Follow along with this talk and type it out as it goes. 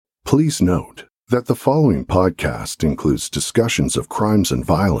Please note that the following podcast includes discussions of crimes and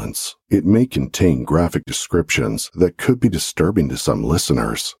violence. It may contain graphic descriptions that could be disturbing to some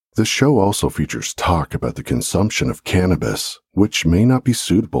listeners. The show also features talk about the consumption of cannabis, which may not be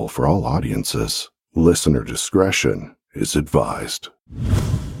suitable for all audiences. Listener discretion is advised.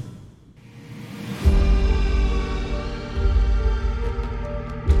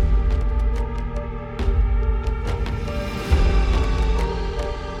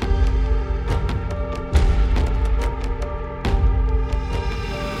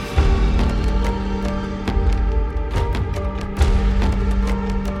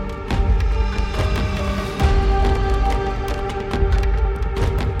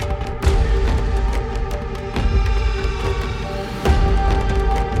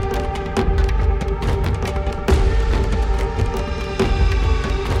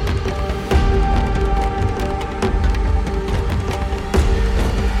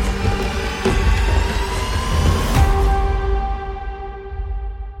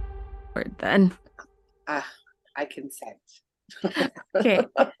 Then I consent. Okay.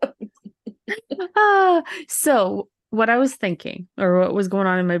 So what I was thinking, or what was going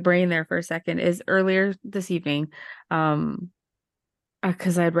on in my brain there for a second, is earlier this evening,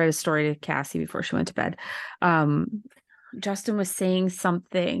 because I had read a story to Cassie before she went to bed. Justin was saying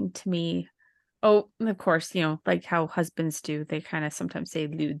something to me. Oh, of course, like how husbands do. They kind of sometimes say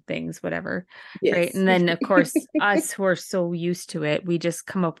lewd things, whatever. Yes. Right. And then, of course, us who are so used to it, we just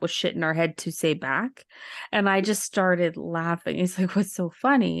come up with shit in our head to say back. And I just started laughing. He's like, what's so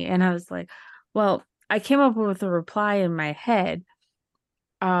funny? And I was like, well, I came up with a reply in my head.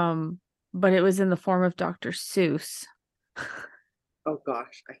 But it was in the form of Dr. Seuss. Oh,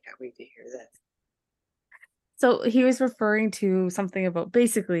 gosh. I can't wait to hear this. So he was referring to something about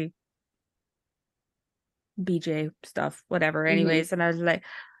basically BJ stuff, whatever. Anyways, and I was like,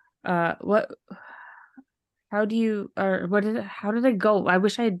 how did it go? I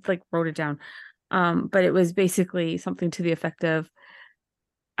wish I had wrote it down. But it was basically something to the effect of,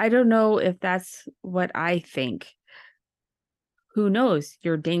 I don't know if that's what I think. Who knows?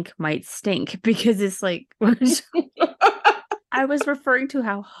 Your dink might stink, because it's like, I was referring to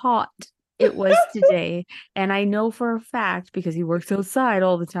how hot it was today. And I know for a fact, because he works outside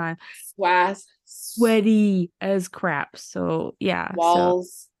all the time, sweaty as crap. So yeah.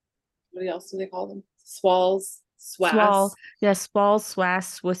 Swalls. What else do they call them? Swalls. Swall. Yeah, swalls,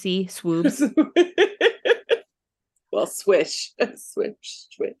 swass, swissy, swoobs. Well, swish. Swish.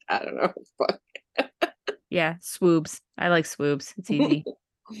 I don't know. Fuck. Yeah, swoobs. I like swoobs. It's easy.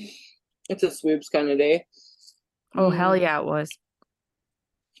 It's a swoobs kind of day. Oh, hell yeah, it was.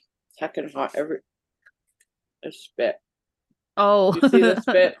 Heckin' hot. A spit. Oh. You see the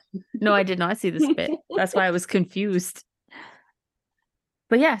spit? No, I did not see the spit. That's why I was confused.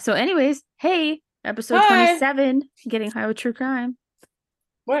 But yeah, so anyways, hey, episode 27, Getting High with True Crime.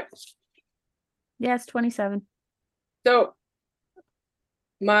 What? Yeah, it's 27. So,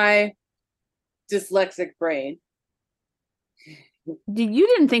 my dyslexic brain. You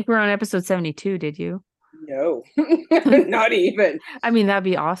didn't think we were on episode 72, did you? No, not even. I mean, that'd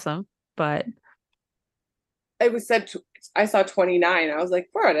be awesome, but it was said. I saw 29. I was like,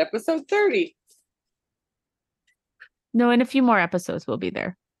 we're on episode 30. No, in a few more episodes we'll be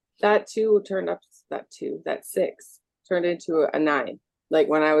there. That 2 turned up. That 6 turned into a 9. Like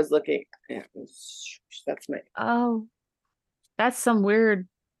when I was looking. Yeah, that's my. Oh, that's some weird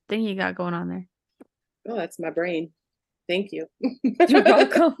thing you got going on there. Oh, that's my brain. Thank you. You're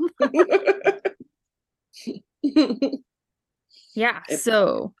welcome. Yeah.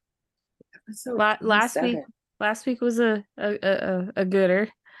 So last week was a gooder.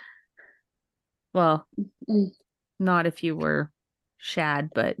 Well, not if you were Shad,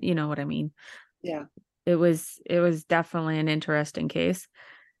 but you know what I mean. Yeah. It was definitely an interesting case.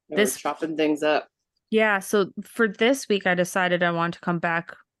 This chopping things up. Yeah. So for this week, I decided I want to come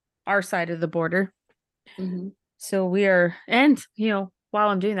back our side of the border. Mm-hmm. So we are, and while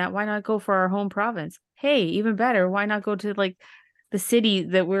I'm doing that, why not go for our home province? Hey, even better, why not go to the city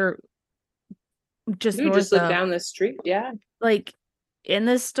that we're just north just look of? down the street? Yeah. Like in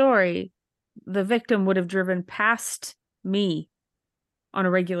this story, the victim would have driven past me on a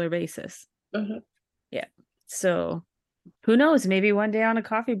regular basis. Uh-huh. Yeah. So who knows? Maybe one day on a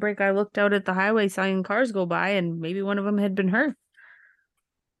coffee break, I looked out at the highway, seeing cars go by, and maybe one of them had been her.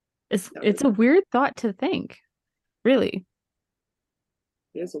 It's a weird thought to think. Really.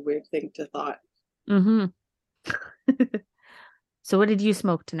 It is a weird thing to thought. Mm-hmm. So what did you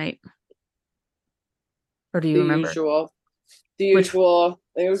smoke tonight? Or do you remember? The usual.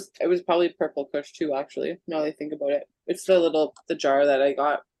 It was probably Purple Kush too, actually, now that I think about it. It's the jar that I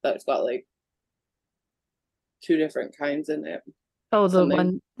got that's got like 2 different kinds in it. Oh, the Something.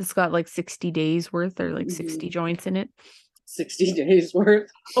 one that's got like 60 days worth or like 60 joints in it. 60 days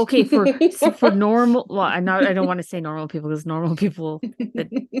worth. Okay, for normal, well, I don't want to say normal people because normal people that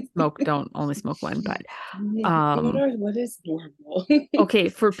smoke don't only smoke one, but what is normal? okay,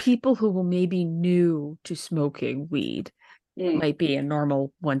 for people who will maybe new to smoking weed, might be a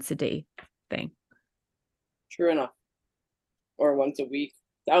normal once a day thing. True enough. Or once a week.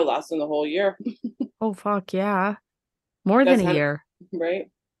 That would last them the whole year. Oh fuck yeah. More than a year. Right?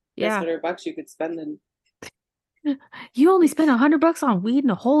 Yeah. That's $100 you could spend in. You only spend $100 on weed in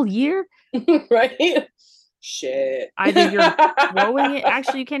a whole year? Right? Shit. Either you're growing it.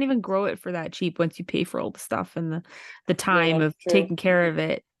 Actually, you can't even grow it for that cheap once you pay for all the stuff and the time of taking care of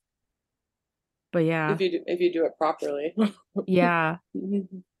it. But yeah. If you do it properly. Yeah.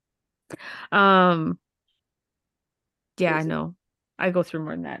 Yeah, I know. I go through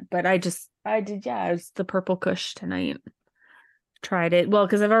more than that. But it was the Purple Kush tonight. Tried it. Well,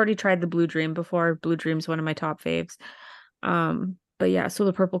 because I've already tried the Blue Dream before. Blue Dream's one of my top faves. But yeah, so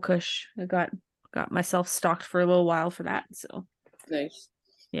the Purple Kush, I got myself stocked for a little while for that. So nice.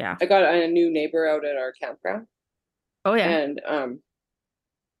 Yeah. I got a new neighbor out at our campground. Oh yeah. And I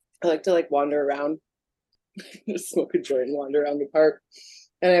like to wander around, just smoke a joint and wander around the park.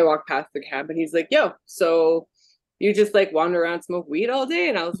 And I walk past the camp and he's like, yo, so you just wander around, smoke weed all day?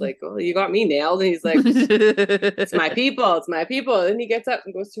 And I was like, oh, you got me nailed. And he's like, it's my people. It's my people. And he gets up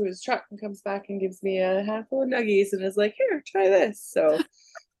and goes to his truck and comes back and gives me a handful of nuggies and is like, here, try this. So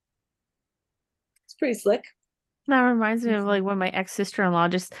it's pretty slick. That reminds me of when my ex-sister-in-law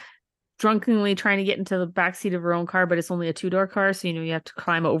just drunkenly trying to get into the backseat of her own car, but it's only a 2-door car, so you have to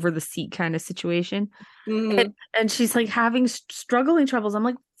climb over the seat kind of situation. And she's having struggling troubles. I'm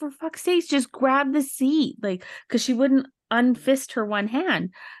like, for fuck's sake, just grab the seat, because she wouldn't unfist her one hand,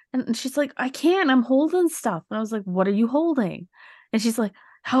 and she's like, I can't, I'm holding stuff. And I was like, what are you holding? And she's like,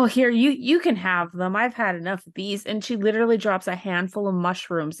 oh, here, you can have them, I've had enough of these. And she literally drops a handful of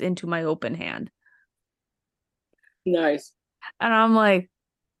mushrooms into my open hand. Nice. And I'm like,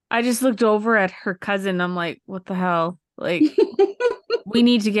 I just looked over at her cousin. I'm like, what the hell? We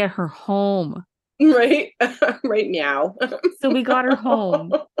need to get her home. Right. Right now. So we got her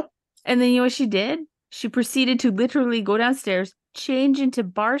home. And then you know what she did? She proceeded to literally go downstairs, change into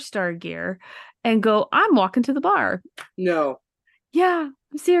bar star gear, and go, I'm walking to the bar. No. Yeah,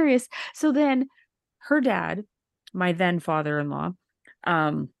 I'm serious. So then her dad, my then father-in-law,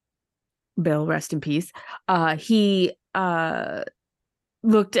 Bill, rest in peace, he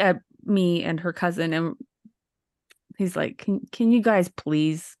looked at me and her cousin and he's like, can you guys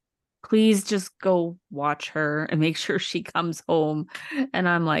please just go watch her and make sure she comes home? And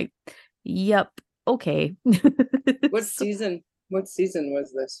I'm like, yep, okay. What season was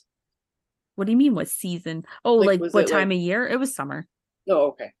this? What do you mean what season? Oh, what time of year? It was summer.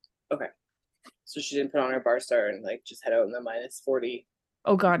 Oh, okay. So she didn't put on her bar star and just head out in the -40.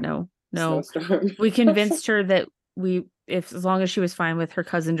 Oh god, no. Snowstorm. We convinced her that as long as she was fine with her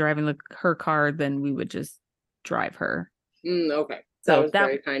cousin driving her car, then we would just drive her. Okay. So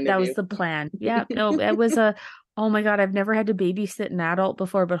that was the plan. Yeah. No, it was oh my god, I've never had to babysit an adult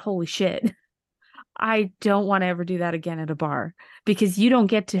before, but holy shit. I don't want to ever do that again at a bar because you don't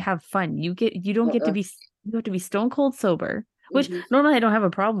get to have fun. You have to be stone cold sober, which normally I don't have a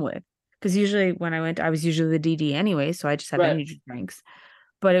problem with because usually when I went, I was usually the DD anyway, so I just had energy drinks.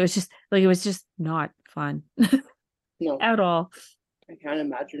 But it was just not fun. No. At all. I can't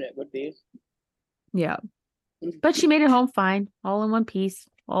imagine it would be. Yeah. But she made it home fine, all in one piece,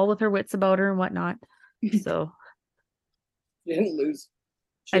 all with her wits about her and whatnot. So you didn't lose.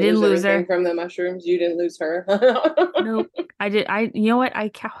 I didn't lose her from the mushrooms. You didn't lose her. Nope. I did. You know what?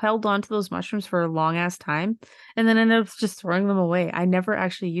 I held on to those mushrooms for a long ass time and then ended up just throwing them away. I never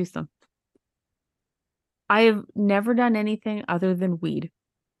actually used them. I have never done anything other than weed.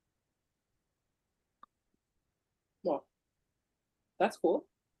 Well, that's cool.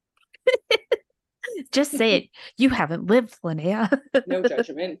 Just say it. You haven't lived, Linnea. No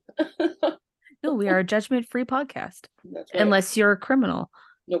judgment. No, we are a judgment-free podcast. That's right. Unless you're a criminal.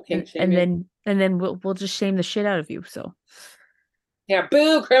 No kink shaming. And then we'll just shame the shit out of you. So yeah,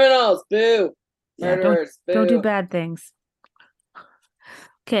 boo criminals, boo murderers, boo. Don't do bad things.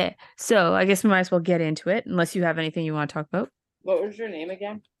 Okay, so I guess we might as well get into it, unless you have anything you want to talk about. What was your name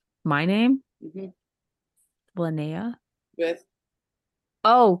again? My name? Linnea. With?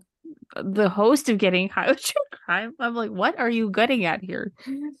 Oh, the host of Getting High with True Crime. I'm like, what are you getting at here?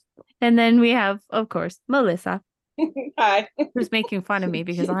 And then we have, of course, Melissa. Hi. Who's making fun of me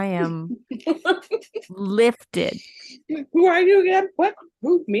because I am lifted. Who are you again? What?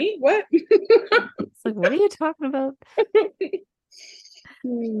 Who? Me? What? It's like, what are you talking about?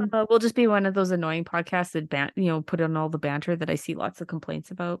 We'll just be one of those annoying podcasts that put on all the banter that I see lots of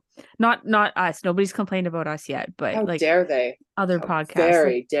complaints about. Not us. Nobody's complained about us yet, but How like dare they? other How podcasts.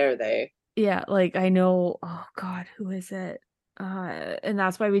 very dare they? Yeah, like I know, oh God, who is it? And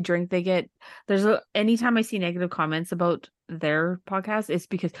that's why we drink. Anytime I see negative comments about their podcast, it's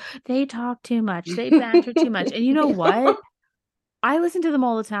because they talk too much, they banter too much. And you know what? I listen to them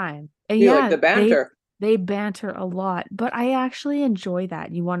all the time. And You like yeah, the banter. they banter a lot, but I actually enjoy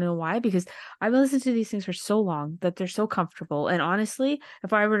that. You want to know why? Because I've listened to these things for so long that they're so comfortable. And honestly,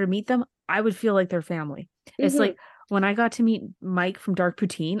 if I were to meet them, I would feel like they're family. It's like when I got to meet Mike from Dark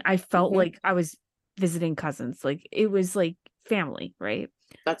Poutine, I felt like I was visiting cousins. Like it was like family, right?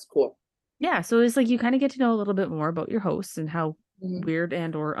 That's cool. Yeah. So it's like you kind of get to know a little bit more about your hosts and how weird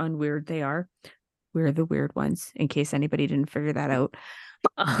and or unweird they are. We're the weird ones, in case anybody didn't figure that out.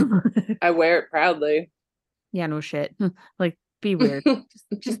 I wear it proudly. Yeah, no shit. Like, be weird.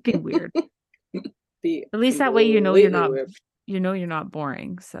 Just be weird. Be At least that way you're not weird. you're not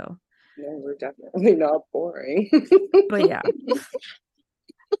boring. So No, we're definitely not boring. but yeah.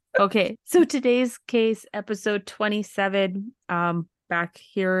 Okay, so today's case, episode 27, back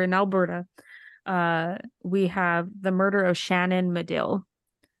here in Alberta. We have the murder of Shannon Madill.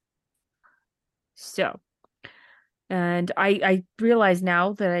 So, and I realize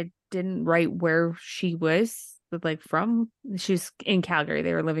now that I didn't write where she was, like from. She's in Calgary.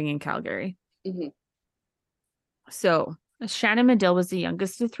 They were living in Calgary. So, Shannon Madill was the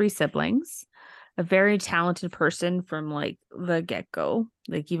youngest of three siblings, a very talented person from like the get-go.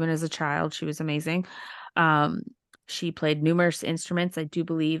 Like even as a child, she was amazing. She played numerous instruments. I do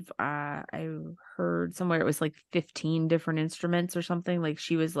believe I heard somewhere it was like 15 different instruments or something. Like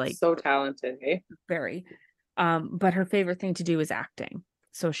she was like so talented, eh? Very. But her favorite thing to do is acting.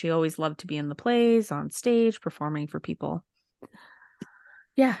 So she always loved to be in the plays, on stage, performing for people.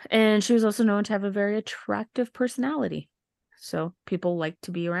 Yeah, and she was also known to have a very attractive personality. So people liked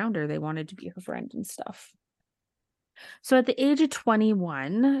to be around her. They wanted to be her friend and stuff. So at the age of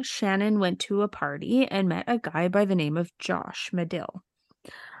 21, Shannon went to a party and met a guy by the name of Josh Madill.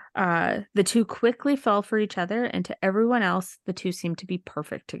 The two quickly fell for each other, and to everyone else, the two seemed to be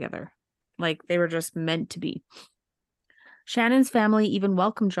perfect together. Like they were just meant to be. Shannon's family even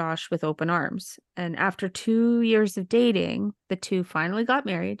welcomed Josh with open arms. And after 2 years of dating, the two finally got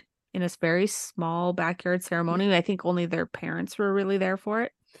married in a very small backyard ceremony. I think only their parents were really there for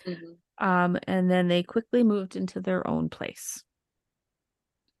it. And then they quickly moved into their own place.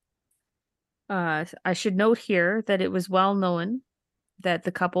 I should note here that it was well known that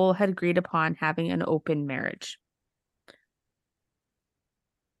the couple had agreed upon having an open marriage.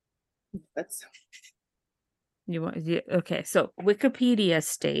 Okay, so Wikipedia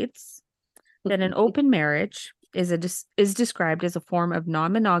states that an open marriage is described as a form of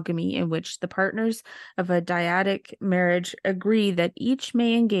non-monogamy in which the partners of a dyadic marriage agree that each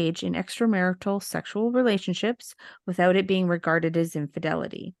may engage in extramarital sexual relationships without it being regarded as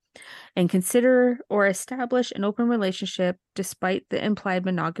infidelity, and consider or establish an open relationship despite the implied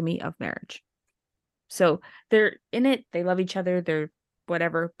monogamy of marriage. So they're in it, they love each other, they're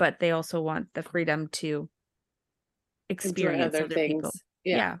whatever, but they also want the freedom to experience other things. people.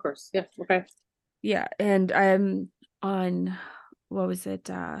 Yeah, of course. Yeah, okay. Yeah, and I'm on what was it?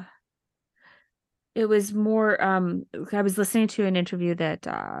 It was more I was listening to an interview that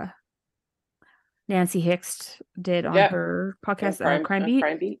Nancy Hicks did on her podcast, Crime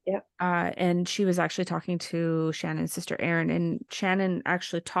Beat. Yeah. And she was actually talking to Shannon's sister Erin, and Shannon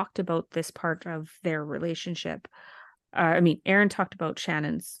actually talked about this part of their relationship. Erin talked about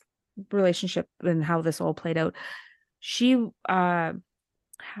Shannon's relationship and how this all played out. She how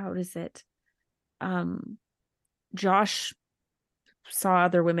does it? Josh saw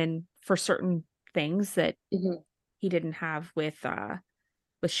other women for certain things that he didn't have with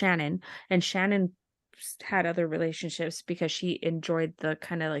Shannon, and Shannon had other relationships because she enjoyed the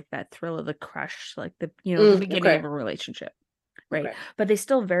kind of like that thrill of the crush, like the the beginning of a relationship, right? But they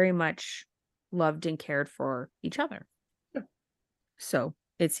still very much loved and cared for each other. So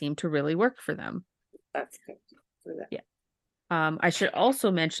it seemed to really work for them. That's good for that. Yeah. I should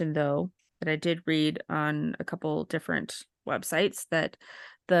also mention though that I did read on a couple different websites that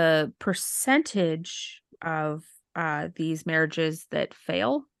the percentage of these marriages that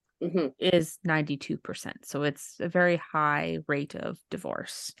fail is 92%. So it's a very high rate of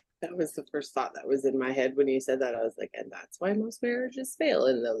divorce. That was the first thought that was in my head when you said that. I was like, and that's why most marriages fail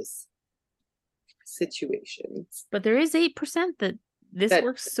in those situations. But there is 8% that this That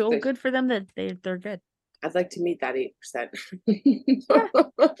works so they- good for them that they're good. I'd like to meet that 8%.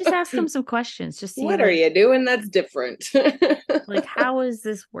 Just ask them some questions. Just see What are you doing that's different? like, how is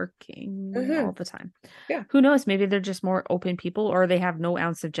this working all the time? Yeah. Who knows? Maybe they're just more open people, or they have no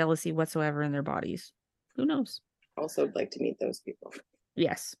ounce of jealousy whatsoever in their bodies. Who knows? Also, I'd like to meet those people.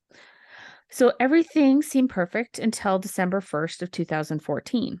 Yes. So everything seemed perfect until December 1st of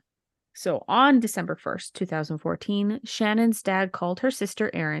 2014. So on December 1st, 2014, Shannon's dad called her sister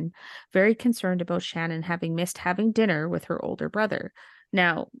Erin, very concerned about Shannon having missed having dinner with her older brother.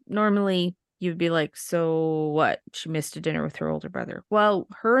 Now, normally you'd be like, so what? She missed a dinner with her older brother. Well,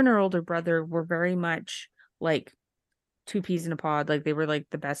 her and her older brother were very much like two peas in a pod. Like they were like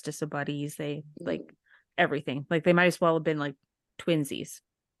the bestest of buddies. They like everything. Like they might as well have been like twinsies,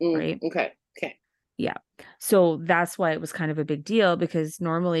 right? Okay. Yeah. So that's why it was kind of a big deal, because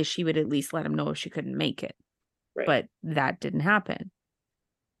normally she would at least let him know if she couldn't make it. Right. But that didn't happen.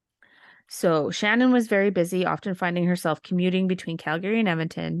 So Shannon was very busy, often finding herself commuting between Calgary and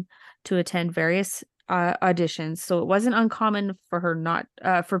Edmonton to attend various auditions. So it wasn't uncommon for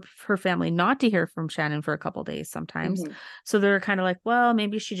her family not to hear from Shannon for a couple days sometimes. So they were kind of like, well,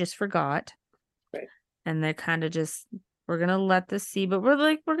 maybe she just forgot. Right. And they're kind of just, we're gonna let this see, but we're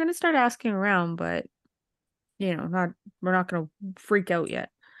gonna start asking around, but we're not gonna freak out yet.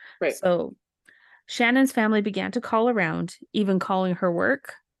 Right. So Shannon's family began to call around, even calling her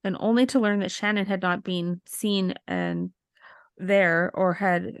work, and only to learn that Shannon had not been seen and had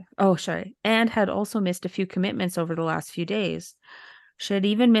also missed a few commitments over the last few days. She had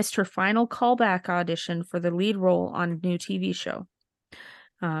even missed her final callback audition for the lead role on a new TV show.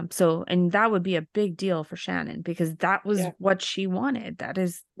 And that would be a big deal for Shannon, because that was what she wanted. That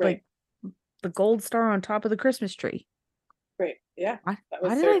is like the gold star on top of the Christmas tree. Right. Yeah. That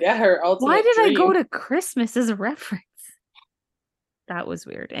was her ultimate Why did dream. I go to Christmas as a reference? That was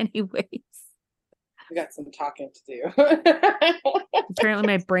weird. Anyways. We got some talking to do. Apparently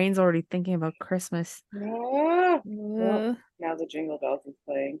my brain's already thinking about Christmas. Well, now the Jingle Bells is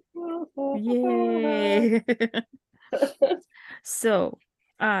playing. Yay. So,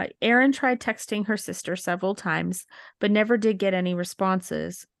 Erin tried texting her sister several times, but never did get any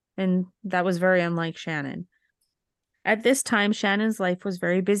responses. And that was very unlike Shannon. At this time, Shannon's life was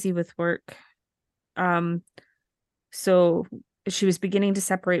very busy with work. So she was beginning to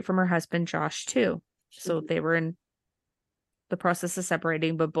separate from her husband, Josh, too. So they were in the process of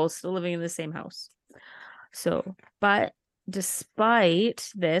separating, but both still living in the same house. So, but despite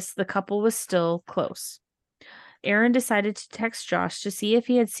this, the couple was still close. Erin decided to text Josh to see if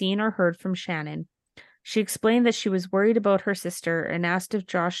he had seen or heard from Shannon. She explained that she was worried about her sister and asked if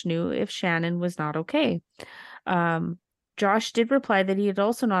Josh knew if Shannon was not okay. Josh did reply that he had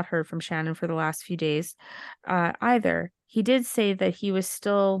also not heard from Shannon for the last few days either. He did say that he was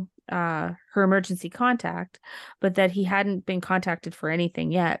still her emergency contact, but that he hadn't been contacted for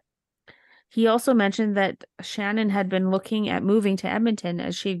anything yet. He also mentioned that Shannon had been looking at moving to Edmonton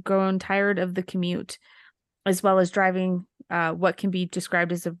as she'd grown tired of the commute, as well as driving what can be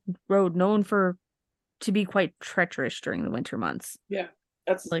described as a road known to be quite treacherous during the winter months. Yeah,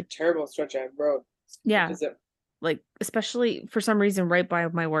 that's like a terrible stretch of road. Yeah, like especially for some reason right by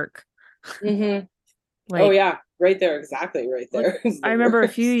my work. Like, oh yeah, right there, exactly right there. Like, I remember a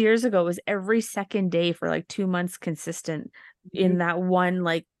few years ago, it was every second day for like 2 months consistent in that one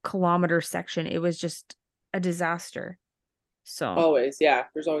like kilometer section. It was just a disaster. So always, yeah,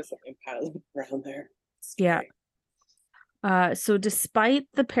 there's always something piling around there. Yeah. So despite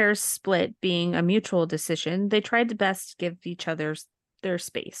the pair's split being a mutual decision, they tried to best give each other their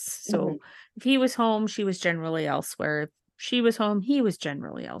space. So if he was home, she was generally elsewhere. If she was home, he was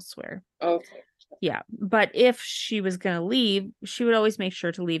generally elsewhere. Okay. Yeah. But if she was going to leave, she would always make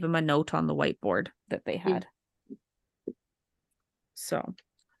sure to leave him a note on the whiteboard that they had. So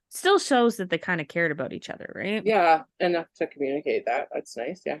still shows that they kind of cared about each other, right? Yeah, enough to communicate that. That's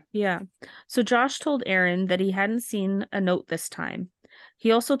nice. Yeah. Yeah. So Josh told Erin that he hadn't seen a note this time.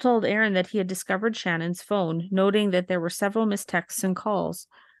 He also told Erin that he had discovered Shannon's phone, noting that there were several missed texts and calls.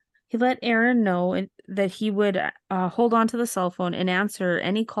 He let Erin know that he would hold on to the cell phone and answer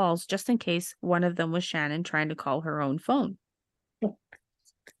any calls just in case one of them was Shannon trying to call her own phone.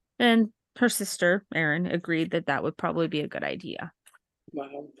 And her sister, Erin, agreed that that would probably be a good idea.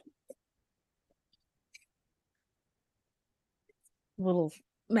 Wow. A little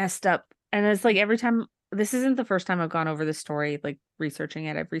messed up. And it's like every time, this isn't the first time I've gone over this story, like researching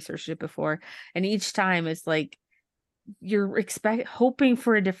it. I've researched it before. And each time it's like, you're hoping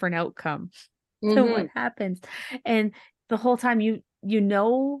for a different outcome to what happens. And the whole time you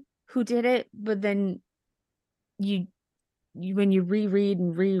know who did it, but then you when you reread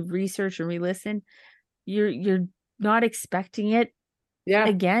and research and re-listen, you're not expecting it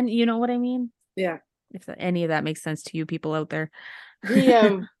again. You know what I mean? Yeah. If any of that makes sense to you people out there.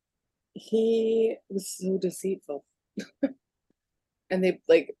 He was so deceitful. And they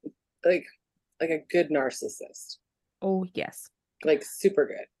like a good narcissist. Oh, yes. Like super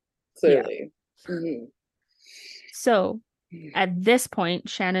good. Clearly. Yeah. Mm-hmm. So at this point,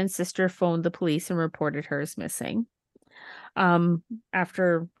 Shannon's sister phoned the police and reported her as missing.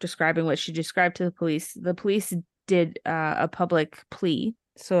 After describing what she described to the police did a public plea,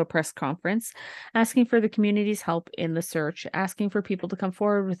 so a press conference, asking for the community's help in the search, asking for people to come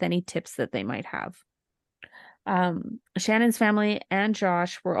forward with any tips that they might have. Shannon's family and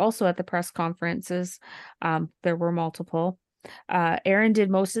Josh were also at the press conferences. There were multiple. Aaron did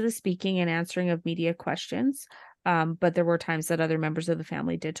most of the speaking and answering of media questions, but there were times that other members of the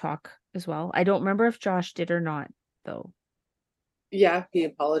family did talk as well. I don't remember if Josh did or not, though. Yeah, he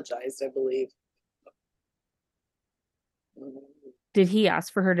apologized, I believe. Did he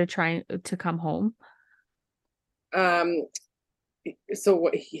ask for her to try to come home? So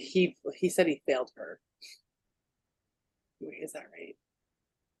what he said he failed her. Wait, is that right?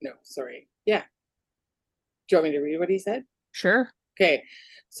 No, sorry. Yeah. Do you want me to read what he said? Sure. Okay.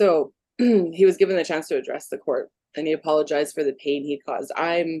 So he was given the chance to address the court and he apologized for the pain he caused.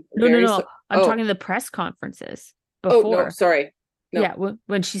 No. I'm talking the press conferences before. Oh, no, sorry. No. Yeah,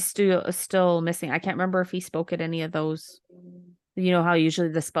 when she's still missing. I can't remember if he spoke at any of those. You know how usually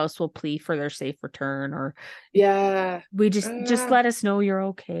the spouse will plea for their safe return, or we just let us know you're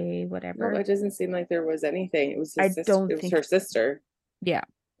okay, whatever. No, it doesn't seem like there was anything. It was his sister. It was her sister. Yeah.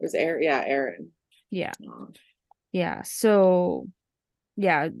 It was Aaron. Yeah, Aaron. Yeah. Yeah. So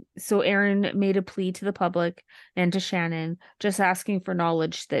Aaron made a plea to the public and to Shannon, just asking for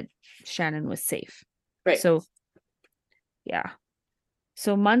knowledge that Shannon was safe. Right. So, yeah.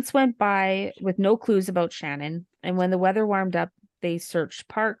 So months went by with no clues about Shannon. And when the weather warmed up, they searched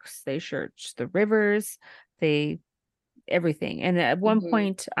parks, they searched the rivers, everything. And at one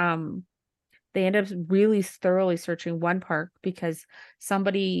point, they ended up really thoroughly searching one park because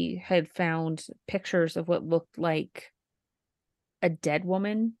somebody had found pictures of what looked like a dead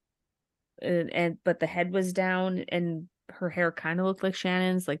woman. But the head was down and her hair kind of looked like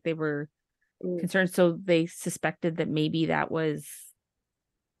Shannon's. Like they were concerned. So they suspected that maybe that was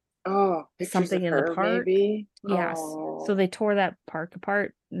something in the park. Maybe? Yes. So they tore that park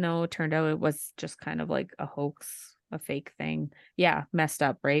apart. No, it turned out it was just kind of like a hoax, a fake thing. Yeah, messed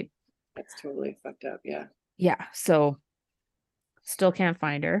up, right? That's totally fucked up. Yeah. Yeah. So still can't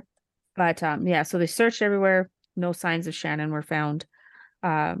find her. But so they searched everywhere. No signs of Shannon were found.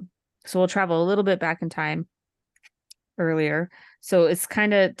 So we'll travel a little bit back in time earlier. So it's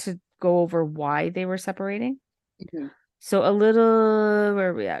kind of to go over why they were separating. Mm-hmm. So a little,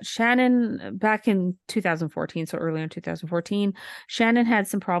 where are we at? Shannon, back in 2014, so earlier in 2014, Shannon had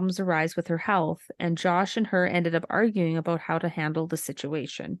some problems arise with her health, and Josh and her ended up arguing about how to handle the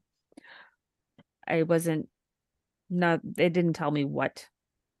situation. It didn't tell me what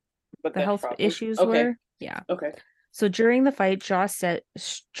the health issues were. Yeah. Okay. So during the fight, Josh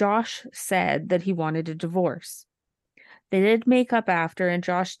said that he wanted a divorce. They did make up after, and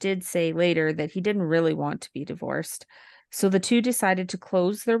Josh did say later that he didn't really want to be divorced. So the two decided to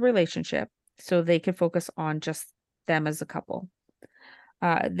close their relationship so they could focus on just them as a couple.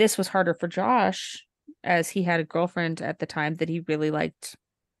 This was harder for Josh as he had a girlfriend at the time that he really liked.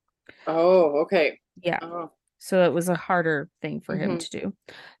 Oh, okay. Yeah. Oh. So it was a harder thing for him to do.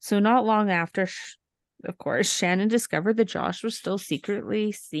 So not long after, of course, Shannon discovered that Josh was still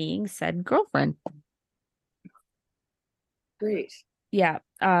secretly seeing said girlfriend. Great. Yeah.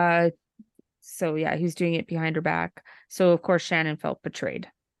 So yeah, he was doing it behind her back. So of course Shannon felt betrayed.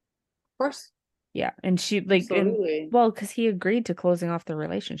 Of course. Yeah, and she because he agreed to closing off the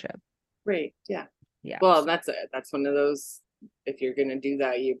relationship. Right. Yeah. Yeah. Well, that's one of those. If you're gonna do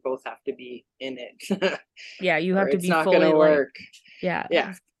that, you both have to be in it. Yeah, you have to be. It's not gonna work. Yeah.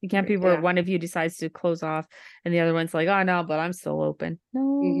 Yeah. You can't be where one of you decides to close off and the other one's like, oh no, but I'm still open.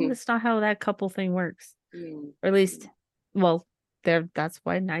 No, that's not how that couple thing works. Or at least, well, that's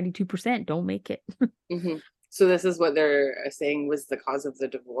why 92% don't make it. So this is what they're saying was the cause of the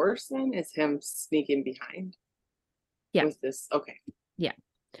divorce then, is him sneaking behind. Yeah. With this. Okay. Yeah.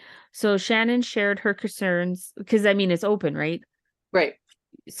 So Shannon shared her concerns because it's open, right? Right.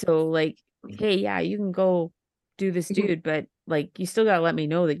 So like, hey, yeah, you can go do this dude, but like you still gotta let me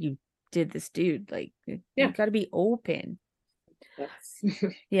know that you did this dude. Like you gotta be open.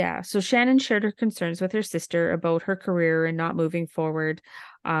 Yeah. So Shannon shared her concerns with her sister about her career and not moving forward.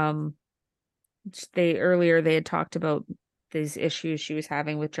 Um, they had talked about these issues she was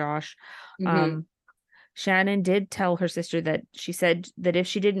having with Josh. Shannon did tell her sister that she said that if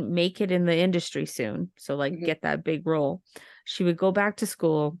she didn't make it in the industry soon, so like get that big role, she would go back to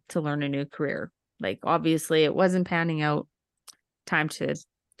school to learn a new career. Like obviously it wasn't panning out. Time to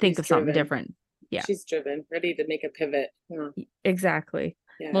think of something different. Yeah. She's driven, ready to make a pivot. Exactly.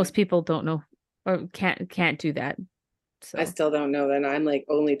 Yeah. Most people don't know or can't do that. So I still don't know that. I'm like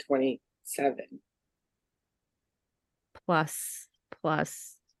only 27. Plus.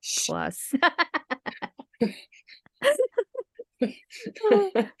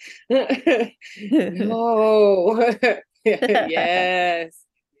 No. Yes.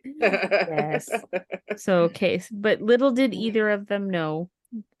 Yes. So, okay. But little did either of them know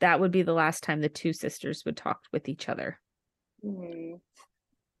that would be the last time the two sisters would talk with each other.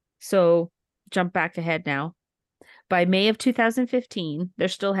 So, jump back ahead now. By May of 2015, there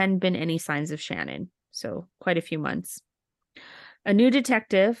still hadn't been any signs of Shannon. So, quite a few months. A new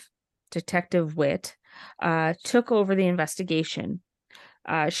detective, Detective Witt, took over the investigation.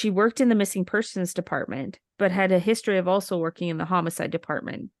 She worked in the missing persons department, but had a history of also working in the homicide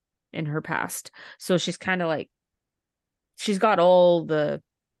department in her past. So she's kind of like, she's got all the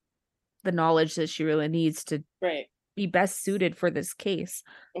knowledge that she really needs to be best suited for this case.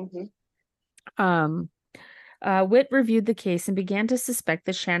 Witt reviewed the case and began to suspect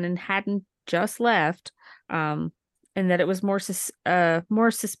that Shannon hadn't just left, and that it was more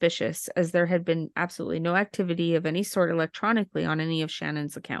suspicious, as there had been absolutely no activity of any sort electronically on any of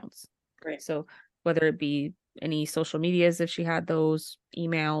Shannon's accounts. Right. So whether it be any social medias, if she had those,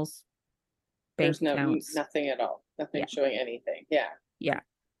 emails, bank accounts. Nothing at all. Nothing showing anything. Yeah. Yeah.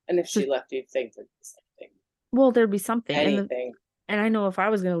 And if she left, you'd think there'd be something. Well, there'd be something. Anything. And I know if I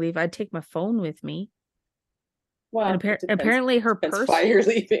was going to leave, I'd take my phone with me. Well, and apparently her purse. Why you're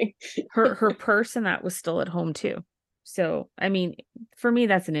leaving? her purse and that was still at home too. So, I mean, for me,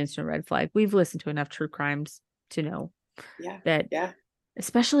 that's an instant red flag. We've listened to enough true crimes to know that,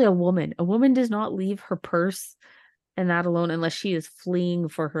 especially a woman does not leave her purse and that alone unless she is fleeing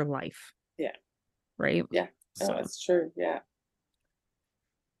for her life. Yeah. Right? Yeah. So that's true. Yeah.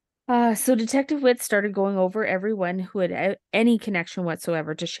 So Detective Witt started going over everyone who had any connection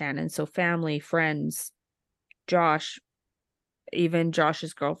whatsoever to Shannon. So family, friends, Josh, even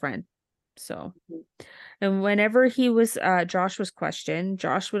Josh's girlfriend. So, and whenever Josh was questioned,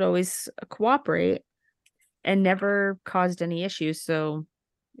 Josh would always cooperate and never caused any issues. So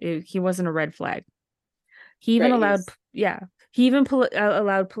he wasn't a red flag. He even allowed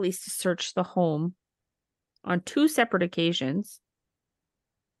police to search the home on 2 separate occasions.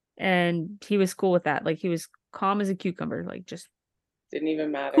 And he was cool with that. Like he was calm as a cucumber, like just didn't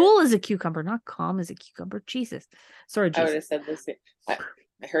even matter. Cool as a cucumber, not calm as a cucumber. Jesus. Sorry, Jesus. I would have said this. I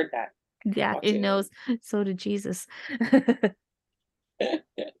heard that. Yeah, it knows. So did Jesus. He's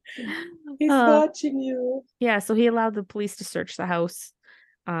watching you. Yeah, so he allowed the police to search the house.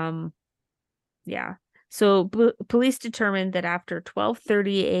 Yeah. So police determined that after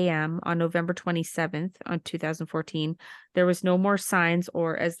 12:30 a.m. on November 27th on 2014, there was no more signs,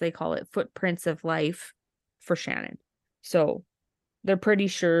 or as they call it, footprints of life for Shannon. So they're pretty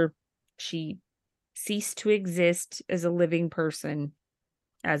sure she ceased to exist as a living person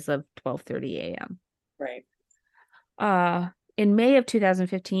as of 12:30 a.m. Right. In May of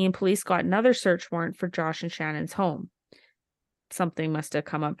 2015, police got another search warrant for Josh and Shannon's home. Something must have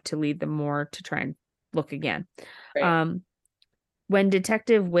come up to lead them more to try and look again. Right. When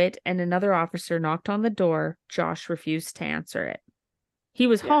Detective Witt and another officer knocked on the door, Josh refused to answer it. He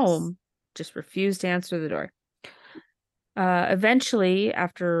was home, just refused to answer the door. Eventually,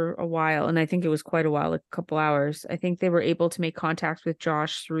 after a while, and I think it was quite a while, like a couple hours, I think they were able to make contact with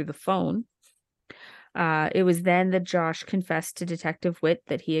Josh through the phone. It was then that Josh confessed to Detective Witt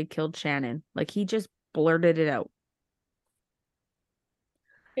that he had killed Shannon. Like, he just blurted it out.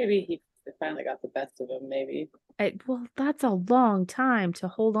 Maybe he finally got the best of him, maybe. Well, that's a long time to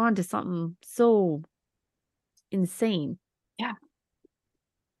hold on to something so insane. Yeah.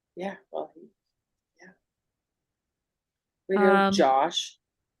 Yeah, well, we hear Josh.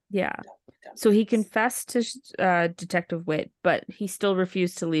 Yeah. So he confessed to Detective Witt, but he still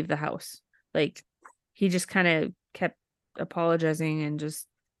refused to leave the house. Like, he just kind of kept apologizing and just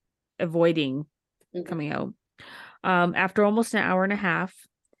avoiding coming out. After almost an hour and a half,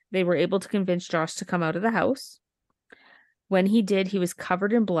 they were able to convince Josh to come out of the house. When he did, he was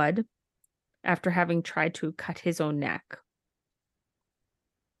covered in blood after having tried to cut his own neck.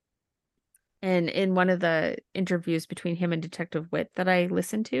 And in one of the interviews between him and Detective Witt that I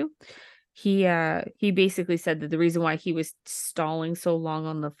listened to, he basically said that the reason why he was stalling so long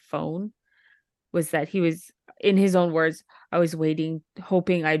on the phone was that he was, in his own words, I was waiting,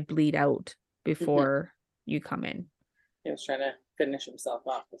 hoping I'd bleed out before you come in. He was trying to finish himself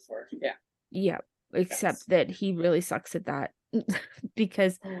off before. Yeah. Yeah. Except that he really sucks at that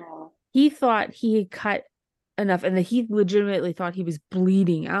because Aww. he thought he had cut enough and that he legitimately thought he was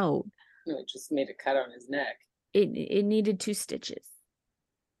bleeding out. No, it just made a cut on his neck. It needed 2 stitches.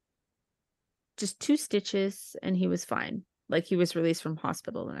 Just 2 stitches and he was fine. Like he was released from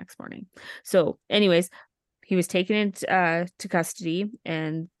hospital the next morning. So anyways, he was taken into to custody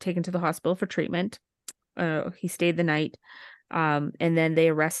and taken to the hospital for treatment. He stayed the night. And then they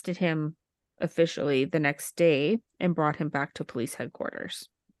arrested him officially the next day and brought him back to police headquarters.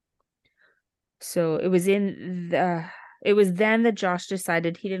 So it was then that Josh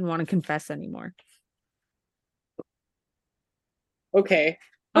decided he didn't want to confess anymore. Okay.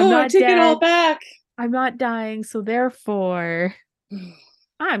 I take it all back. I'm not dying, so therefore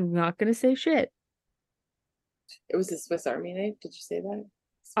I'm not gonna say shit. It was a Swiss Army knife. Did you say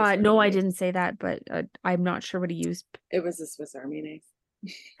that? No, I didn't say that, but I'm not sure what he used. It was a Swiss Army knife.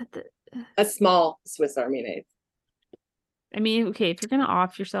 A small Swiss Army knife. I mean, okay, if you're gonna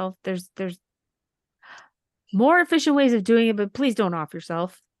off yourself, there's more efficient ways of doing it, but please don't off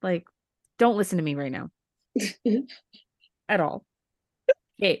yourself. Like, don't listen to me right now. At all.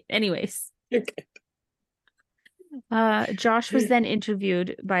 Okay, anyways. Okay. Josh was then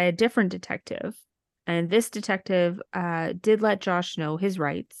interviewed by a different detective, and this detective did let Josh know his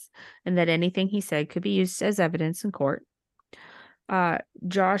rights and that anything he said could be used as evidence in court.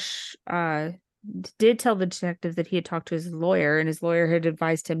 Josh did tell the detective that he had talked to his lawyer, and his lawyer had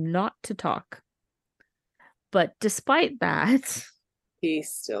advised him not to talk. But despite that, he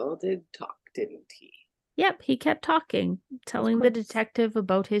still did talk, didn't he? Yep, he kept talking, telling the detective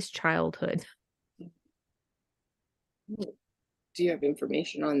about his childhood. Do you have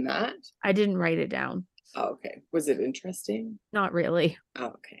information on that? I didn't write it down. Oh, okay. Was it interesting? Not really. Oh,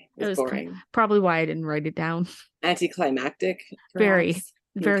 okay. It was boring. Probably why I didn't write it down. Anticlimactic, perhaps?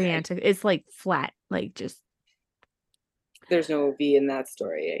 Very anti. It's like flat, like just. There's no V in that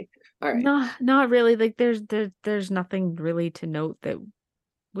story, eh? All right. Not really. Like there's nothing really to note that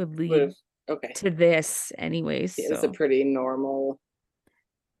would lead to this, anyways. It was a pretty normal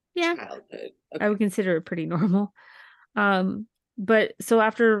childhood. Okay. I would consider it pretty normal. But so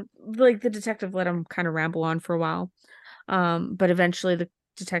after, like, the detective let him kind of ramble on for a while. But eventually the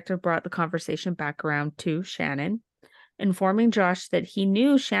detective brought the conversation back around to Shannon, informing Josh that he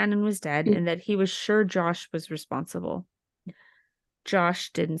knew Shannon was dead and that he was sure Josh was responsible.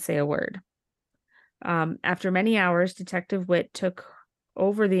 Josh didn't say a word. After many hours, Detective Witt took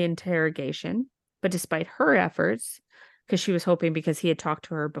over the interrogation, but despite her efforts, because she was hoping, because he had talked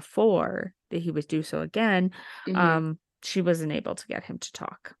to her before, that he would do so again, she wasn't able to get him to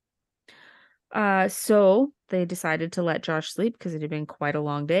talk. So they decided to let Josh sleep because it had been quite a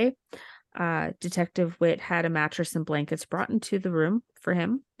long day. Detective Witt had a mattress and blankets brought into the room for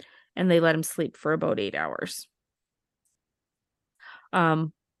him, and they let him sleep for about 8 hours.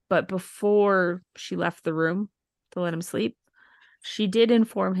 But before she left the room to let him sleep, she did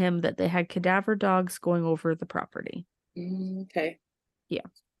inform him that they had cadaver dogs going over the property. Okay. Yeah.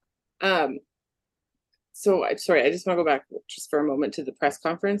 So I'm sorry, I just want to go back just for a moment to the press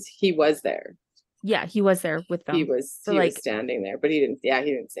conference. He was there. Yeah, he was there with them. He was standing there, but he didn't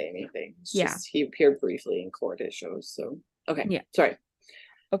say anything. It's just, he appeared briefly in court, it shows. So okay. Yeah. Sorry.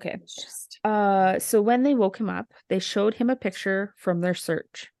 Okay. So when they woke him up, they showed him a picture from their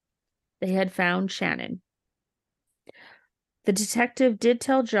search. They had found Shannon. The detective did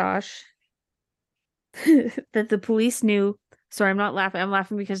tell Josh that the police knew. Sorry, I'm not laughing. I'm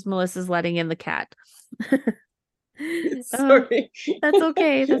laughing because Melissa's letting in the cat. Sorry. That's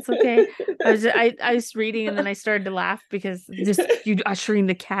okay. That's okay. I was reading and then I started to laugh because just you ushering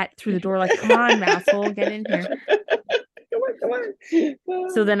the cat through the door, like, come on, asshole, get in here. Come on.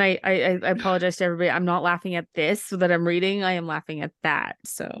 So then I apologize to everybody. I'm not laughing at this so that I'm reading. I am laughing at that.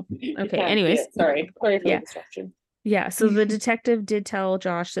 So okay. Anyways, sorry for the distraction. Yeah. So the detective did tell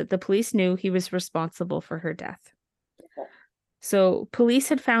Josh that the police knew he was responsible for her death. Okay. So police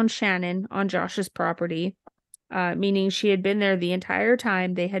had found Shannon on Josh's property, meaning she had been there the entire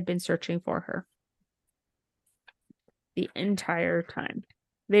time they had been searching for her. The entire time.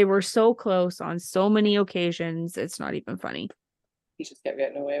 They were so close on so many occasions. It's not even funny. He just kept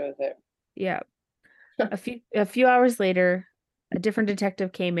getting away with it. Yeah. A few hours later, a different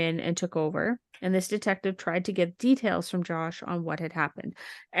detective came in and took over. And this detective tried to get details from Josh on what had happened.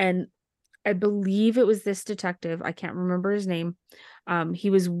 And I believe it was this detective. I can't remember his name. He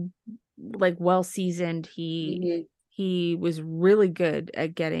was like well seasoned. He was really good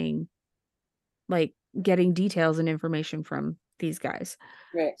at getting details and information from these guys.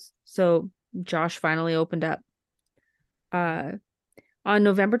 Right. So Josh finally opened up. On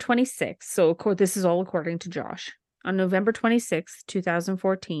November 26th, so this is all according to Josh. On November 26th,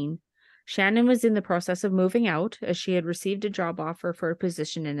 2014, Shannon was in the process of moving out as she had received a job offer for a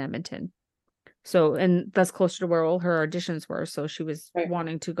position in Edmonton. So, and that's closer to where all her auditions were, so she was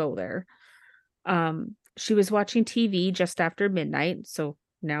wanting to go there. She was watching TV just after midnight, so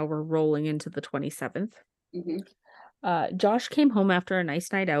now we're rolling into the 27th. Josh came home after a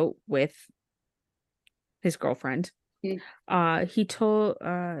nice night out with his girlfriend. He also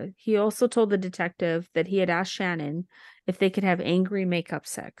told the detective that he had asked Shannon if they could have angry makeup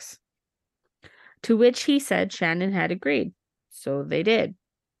sex, to which he said Shannon had agreed. So they did.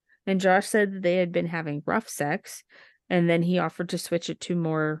 And Josh said that they had been having rough sex, and then he offered to switch it to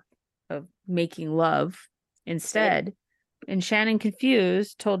more of making love instead. And Shannon,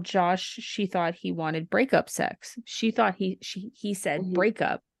 confused, told Josh she thought he wanted breakup sex. She thought he said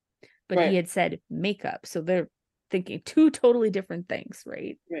breakup, but he had said makeup. So they're thinking two totally different things,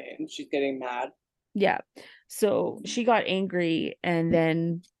 right? Right. And she's getting mad. Yeah. So she got angry, and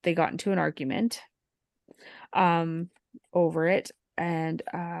then they got into an argument over it. And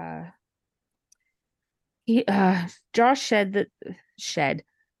Josh Josh said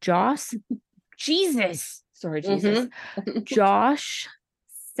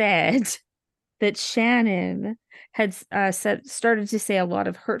that Shannon had started to say a lot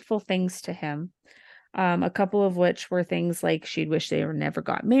of hurtful things to him. A couple of which were things like she'd wish they never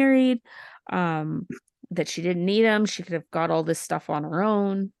got married, that she didn't need him, she could have got all this stuff on her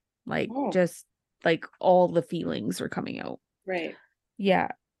own, just like all the feelings were coming out. Right. Yeah.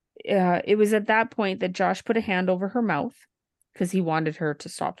 It was at that point that Josh put a hand over her mouth because he wanted her to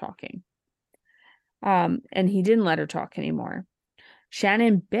stop talking. And he didn't let her talk anymore.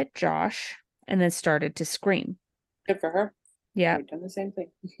 Shannon bit Josh and then started to scream. Good for her. Yeah. I've done the same thing.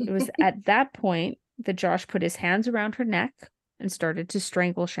 It was at that point that Josh put his hands around her neck and started to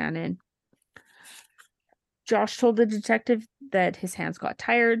strangle Shannon. Josh told the detective that his hands got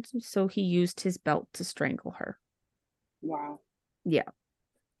tired, so he used his belt to strangle her. Wow. Yeah.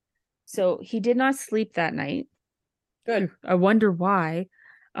 So he did not sleep that night. Good. I wonder why.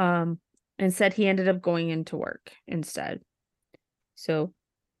 And said he ended up going into work instead. So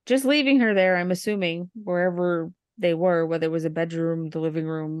just leaving her there, I'm assuming, wherever they were, whether it was a bedroom, the living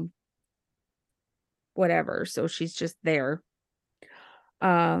room, whatever. So she's just there.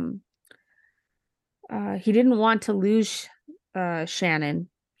 He didn't want to lose Shannon.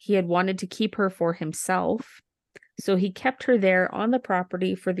 He had wanted to keep her for himself. So he kept her there on the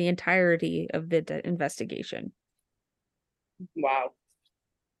property for the entirety of the investigation. Wow.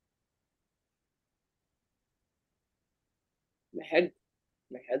 My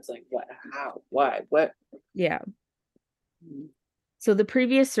head's like, what? How? Why? What? Yeah. So the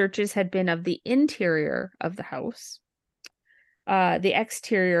previous searches had been of the interior of the house. The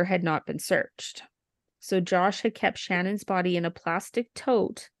exterior had not been searched. So Josh had kept Shannon's body in a plastic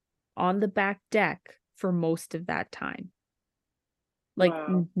tote on the back deck for most of that time. Like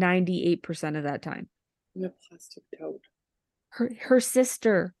 98% of that time. In a plastic tote. Her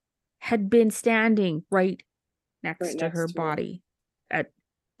sister had been standing right next to her body at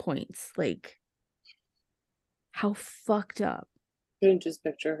points. Like, how fucked up. I couldn't just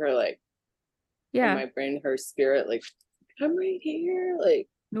picture her like, in my brain, her spirit, like, come right here. Like,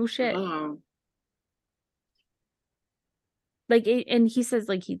 no shit. Like, and he says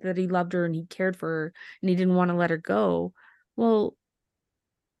like that he loved her and he cared for her and he didn't want to let her go. Well,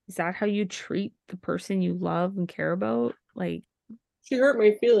 is that how you treat the person you love and care about? Like, she hurt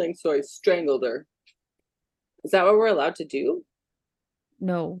my feelings, so I strangled her. Is that what we're allowed to do?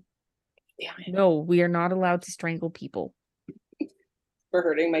 No. Damn it. No, we are not allowed to strangle people. For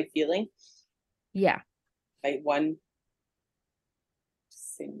hurting my feelings? Yeah. By one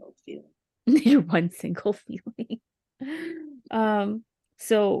single feeling. Your one single feeling.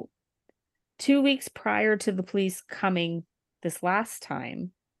 So 2 weeks prior to the police coming this last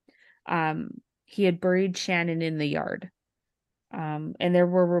time, he had buried Shannon in the yard. And there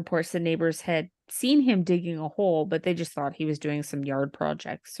were reports that neighbors had seen him digging a hole, but they just thought he was doing some yard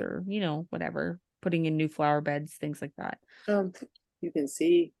projects or, whatever, putting in new flower beds, things like that. You can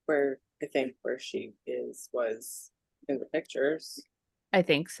see where she was in the pictures. I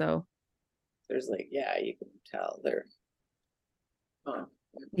think so. There's you can tell they're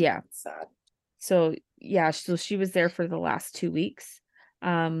sad. So she was there for the last 2 weeks.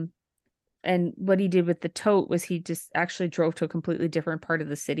 And what he did with the tote was he just actually drove to a completely different part of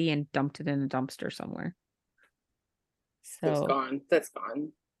the city and dumped it in a dumpster somewhere. That's So gone. That's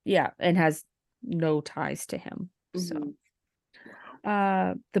gone. yeah, and has no ties to him. So Mhm.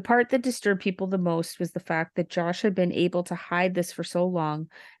 Wow. the part that disturbed people the most was the fact that Josh had been able to hide this for so long,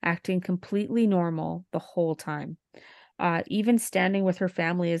 acting completely normal the whole time. Even standing with her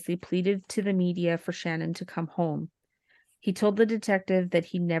family as they pleaded to the media for Shannon to come home. He told the detective that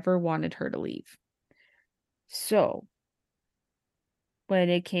he never wanted her to leave. So, when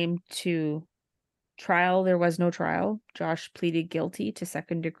it came to trial, there was no trial. Josh pleaded guilty to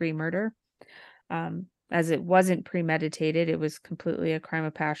second-degree murder. As it wasn't premeditated, it was completely a crime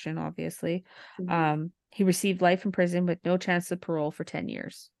of passion, obviously. Mhm. He received life in prison with no chance of parole for 10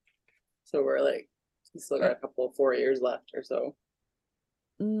 years. So we're like, he's still got a couple 4 years left or so.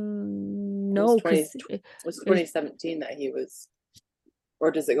 No, because It was 2017 that he was, or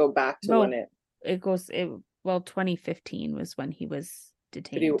does it go back to when no, it goes. Well, 2015 was when he was but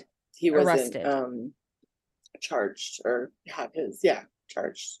detained, he wasn't arrested. charged or have his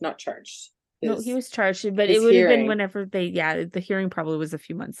charged, not charged. No, he was charged, but it his would have been hearing. whenever the hearing probably was a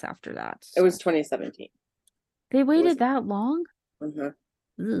few months after that. It was 2017. They Was waited that long? Uh-huh.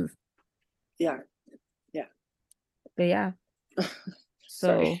 Ugh. Yeah. But yeah, so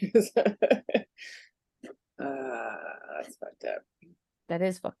Sorry. That's fucked up. that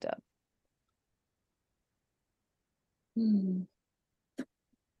is fucked up.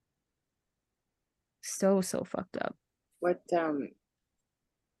 So fucked up. What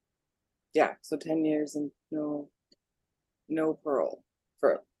yeah, so 10 years and no parole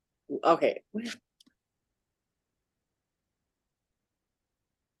for okay.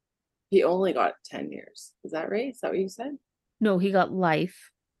 He only got 10 years. Is that right? Is that what you said? No, he got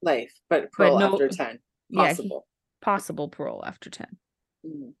life, Life, but but parole no, after 10. yeah, Possible. possible parole after 10.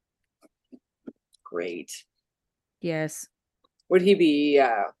 Mhm. Great. Yes. Would he be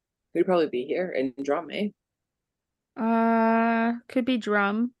he'd probably be here in Drum, eh? Could be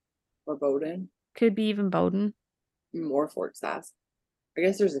Drum, Or Bowden. could be even Bowden. Or Fort Sask. I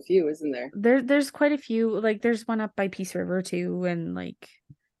guess there's a few, isn't there? There's quite a few. Like there's one up by Peace River too, and like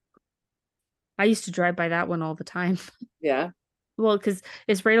I used to drive by that one all the time. Yeah. Well, because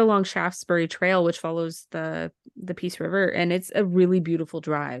it's right along Shaftesbury Trail, which follows the Peace River, and it's a really beautiful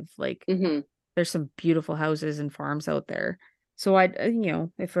drive. Like Mm-hmm. there's some beautiful houses and farms out there. So I,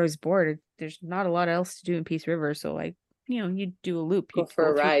 if I was bored, there's not a lot else to do in Peace River. So you do a loop, Go you for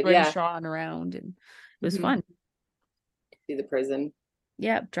go a through ride, yeah. Crenshaw and around, and it was Mhm. fun. See the prison.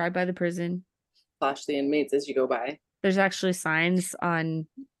 Yeah, drive by the prison. Flash the inmates as you go by. There's actually signs on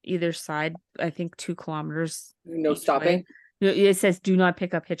either side. I think 2 kilometers. No each stopping. way. It says, "Do not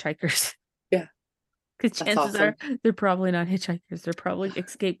pick up hitchhikers." Yeah. Because That's chances awesome. are they're probably not hitchhikers. They're probably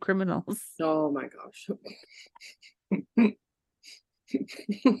escaped criminals. Oh my gosh.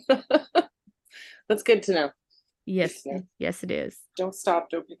 That's good to know. Yes, Yeah. yes, it is. Don't stop.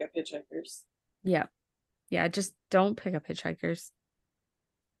 Don't pick up hitchhikers. Yeah, yeah. Just don't pick up hitchhikers.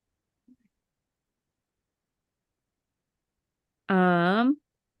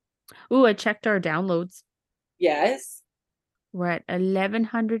 Oh, I checked our downloads. Yes. We're at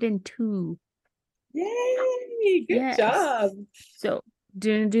 1,102. Yay! Good Yes. job. So,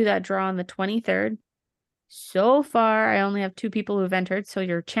 gonna do that draw on the 23rd. So far, I only have 2 people who've entered, so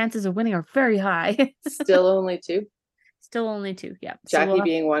your chances of winning are very high. Still only 2. Still only 2, yeah. Jackie So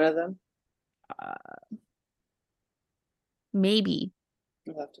being one of them. maybe.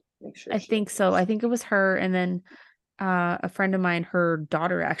 We'll have to make sure. I think so. I think it was her, and then a friend of mine, her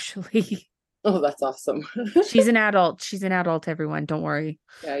daughter, actually. Oh, that's awesome. She's an adult. She's an adult, everyone. Don't worry.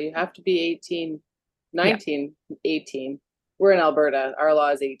 Yeah, you have to be 18, 19, 18. We're in Alberta. Our law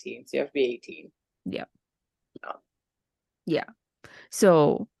is 18, so you have to be 18. Yeah. Oh. Yeah.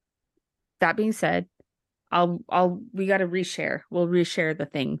 So that being said, we got to reshare. We'll reshare the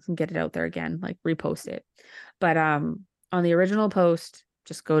things and get it out there again, like repost it. But on the original post,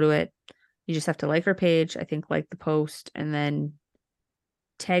 just go to it. You just have to like our page, I think, like the post, and then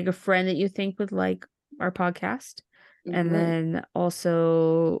tag a friend that you think would like our podcast. Mhm. And then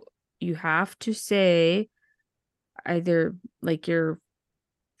also you have to say either like your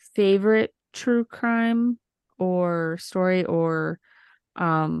favorite true crime or story, or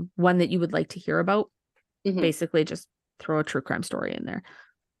one that you would like to hear about. Mhm. Basically just throw a true crime story in there.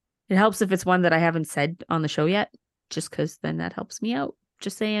 It helps if it's one that I haven't said on the show yet, just because then that helps me out.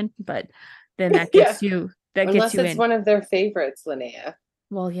 Just saying. But then that gets you Unless it's in. one of their favorites, Linnea.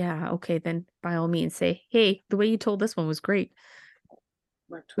 Well, yeah, okay, then by all means say, hey, the way you told this one was great.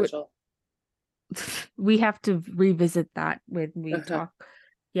 Mark Twitchell. We have to revisit that when we talk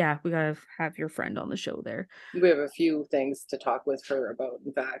Yeah, we gotta have your friend on the show there. We have a few things to talk with her about,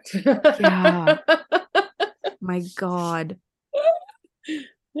 in fact. Yeah. My God.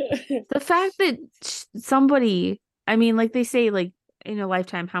 The fact that somebody, I mean, like they say, like in a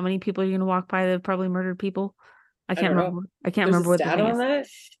lifetime, how many people are you gonna walk by that have probably murdered people? I can't don't know. remember. I can't There's remember a what the stat thing on is. that?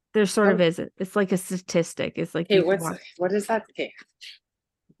 There sort of is. It's like a statistic. It's like Okay, you can walk what is that? Okay.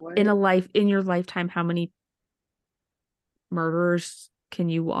 in your lifetime, how many murderers can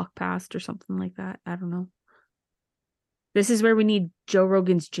you walk past or something like that? I don't know. This is where we need Joe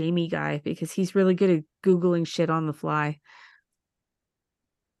Rogan's Jamie guy because he's really good at Googling shit on the fly.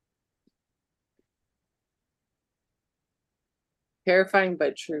 Terrifying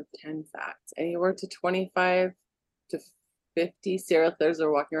but true 10 facts. Anywhere to 25 to 50 serial killers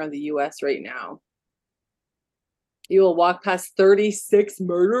are walking around the US right now. You will walk past 36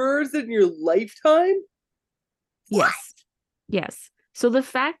 murderers in your lifetime? Yes. What? Yes. So the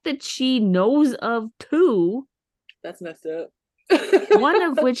fact that she knows of 2, that's messed up. One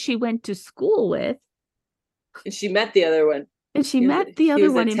of which she went to school with. And she met the other one. And she met the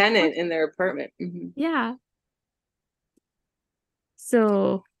other one. He was a tenant in their apartment. Mm-hmm. Yeah.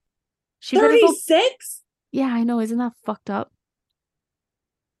 So she 36? better go. Yeah, I know. Isn't that fucked up?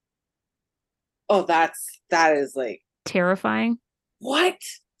 Oh, that is like terrifying. What?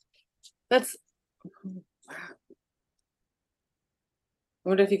 That's wow. I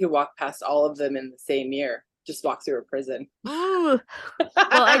wonder if you could walk past all of them in the same year. Just walk through a prison. Well,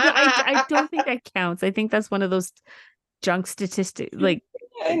 I don't think that counts. I think that's one of those junk statistics, like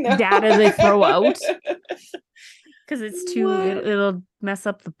data they throw out because it's too. It'll mess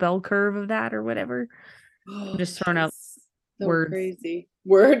up the bell curve of that or whatever. I'm just throwing out words. Crazy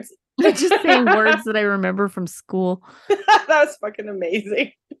words. I'm just saying words that I remember from school. That was fucking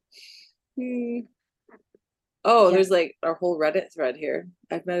amazing. Oh, yeah. There's like our whole Reddit thread here.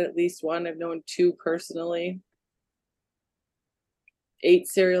 I've met at least one. I've known 2 personally. 8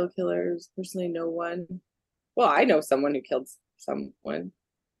 serial killers. Personally, know 1. Well, I know someone who killed someone.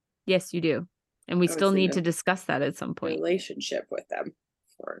 Yes, you do. And we still need to discuss that at some point. Relationship with them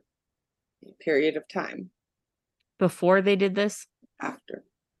for a period of time. Before they did this? After.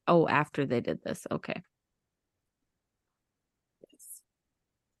 Oh, after they did this. Okay.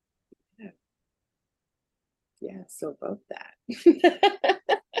 Yeah, so about that.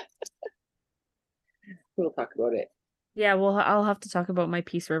 We'll talk about it. Yeah, well, I'll have to talk about my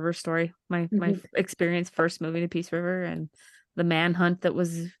Peace River story, my experience first moving to Peace River and the manhunt that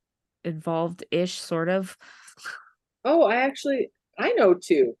was involved-ish, sort of. Oh, I know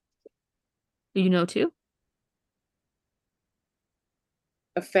 2. You know 2?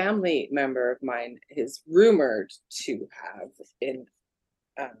 A family member of mine is rumored to have in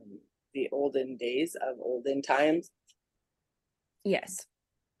the olden days of olden times. Yes.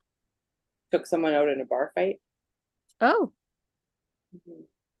 Took someone out in a bar fight. Oh.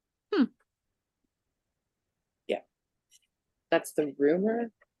 Yeah. That's the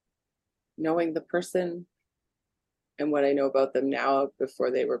rumor. Knowing the person and what I know about them now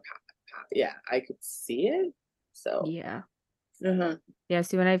before they were yeah, I could see it. So yeah. Yeah,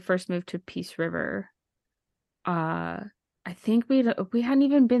 see, when I first moved to Peace River, I think we hadn't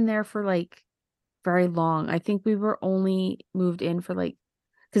even been there for like very long. I think we were only moved in for like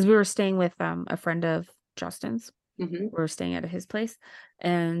because we were staying with a friend of Justin's. We were staying at his place,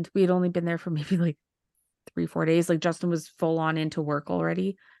 and we had only been there for maybe like 3-4 days. Like Justin was full on into work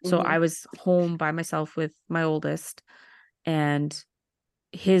already, so I was home by myself with my oldest and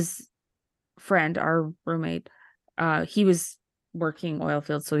his friend, our roommate. He was working oil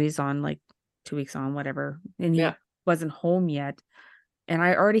field, so he's on like 2 weeks on, whatever, and he wasn't home yet. And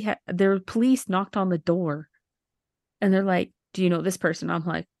I already had their police knocked on the door, and they're like, "Do you know this person?" I'm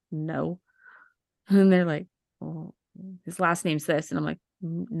like, "No," and they're like, "Oh, his last name's this," and I'm like,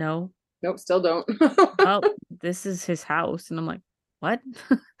 "No, nope, still don't." "Oh, this is his house," and I'm like, "What?"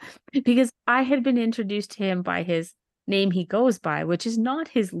 Because I had been introduced to him by his name he goes by, which is not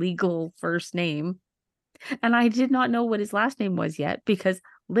his legal first name. And I did not know what his last name was yet because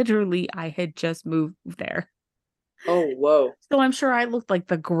literally I had just moved there. Oh, whoa. So I'm sure I looked like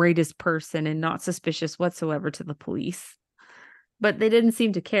the greatest person and not suspicious whatsoever to the police. But they didn't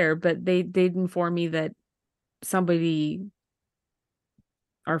seem to care. But they did inform me that somebody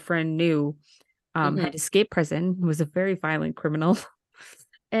our friend knew had escaped prison, was a very violent criminal.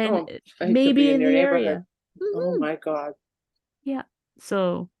 And maybe in the area. Oh my God. Yeah.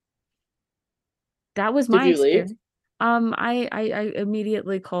 So that was my experience. I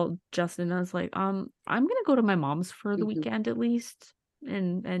immediately called Justin and I was like, I'm gonna go to my mom's for the weekend at least.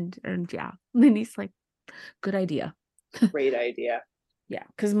 And yeah. And then he's like, good idea. Great idea. Yeah,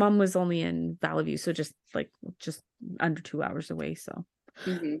 because mom was only in Valley View, so just under 2 hours away. So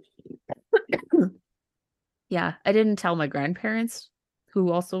yeah, I didn't tell my grandparents,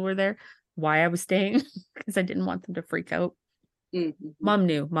 who also were there, why I was staying because I didn't want them to freak out. Mom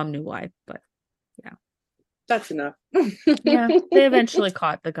knew why, but yeah, that's enough. yeah, they eventually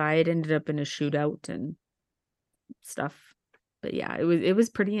caught the guy. It ended up in a shootout and stuff, but yeah, it was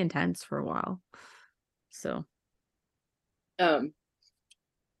pretty intense for a while. So one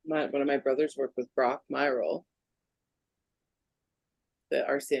of my brothers worked with Brock Myrle, the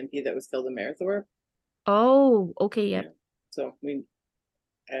RCMP that was killed in Marathon. oh, okay, yep. Yeah. So we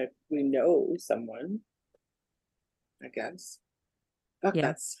know someone, I guess. Oh,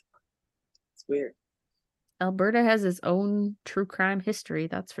 Yeah. it's weird. Alberta has its own true crime history,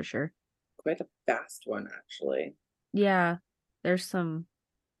 that's for sure. Quite a fast one, actually. Yeah, there's some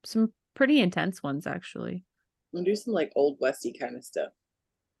pretty intense ones, actually. We'll do some like old westy kind of stuff.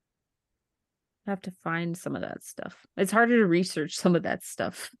 I have to find some of that stuff. It's harder to research some of that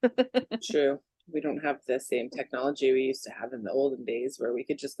stuff. True. We don't have the same technology we used to have in the olden days where we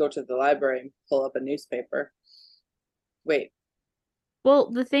could just go to the library and pull up a newspaper. Wait.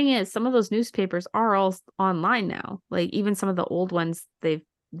 Well, the thing is, some of those newspapers are all online now. Like even some of the old ones, they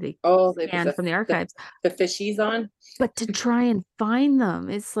scanned from the archives. The fishies on. But to try and find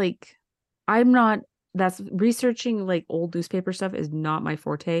them, it's like that's researching like old newspaper stuff is not my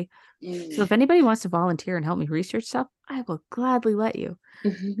forte. So if anybody wants to volunteer and help me research stuff, I will gladly let you.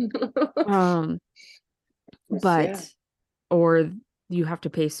 Or you have to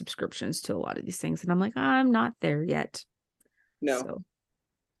pay subscriptions to a lot of these things, and I'm like, I'm not there yet. No,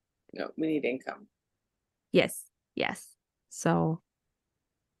 we need income. Yes. So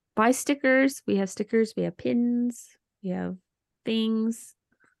buy stickers. We have pins, we have things.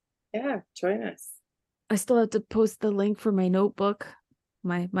 Yeah, join us. I still have to post the link for my notebook,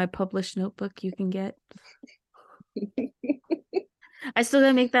 my published notebook you can get. I still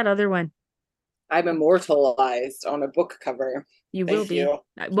gotta make that other one. I'm immortalized on a book cover. You will be. Well,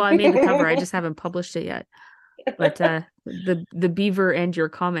 I made the cover. I just haven't published it yet. But the beaver and your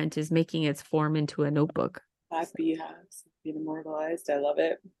comment is making its form into a notebook. That bee has been immortalized. I love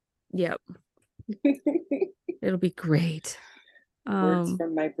it. Yep. It'll be great. Words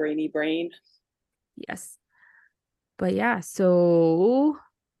from my brainy brain. Yes. But yeah, so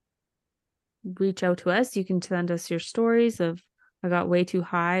reach out to us. You can send us your stories of I got way too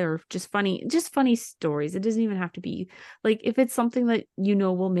high, or just funny stories. It doesn't even have to be like, if it's something that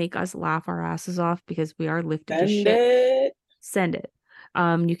will make us laugh our asses off because we are lifted to shit. Send it.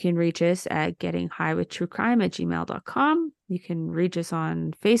 You can reach us at gettinghighwithtruecrime@gmail.com. You can reach us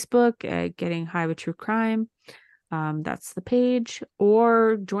on Facebook at Getting High with True Crime. That's the page,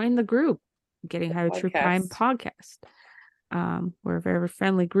 or join the group, Getting High with True Crime podcast. We're a very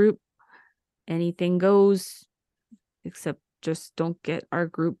friendly group. Anything goes, except just don't get our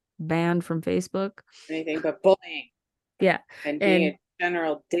group banned from Facebook. Anything but bullying. Yeah. And being a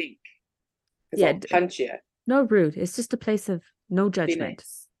general dink. Because I'll punch you. No rude. It's just a place of no judgment. Be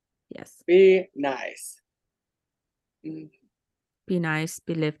nice. Yes. Be nice. Be nice,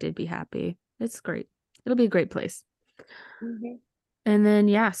 be lifted, be happy. It's great. It'll be a great place. And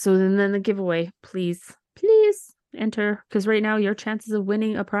then, so then the giveaway, please enter. Because right now your chances of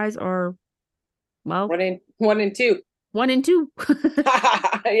winning a prize are, well, 1 in 2. 1 in 2.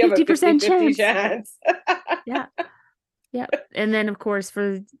 50% chance. Yeah. And then of course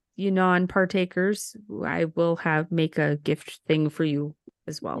for you non-partakers, I will make a gift thing for you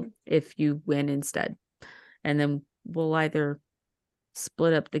as well if you win instead. And then we'll either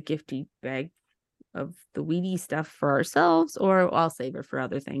split up the gifty bag of the weedy stuff for ourselves, or I'll save it for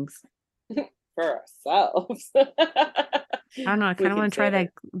other things. For ourselves. I don't know. I kind of want to try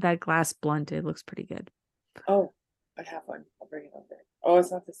that glass blunt. It looks pretty good. Oh, I have one. I'll bring it over. Oh,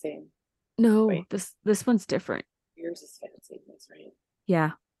 it's not the same. No, wait. This one's different. Yours is fancy, that's right.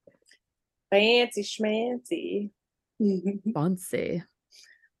 Yeah. Fancy schmancy. Fancy.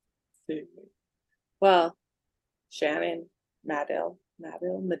 Well, Shannon, Madill,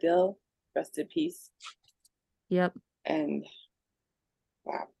 rest in peace. Yep. And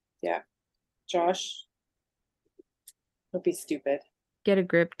wow, yeah. Josh, don't be stupid. Get a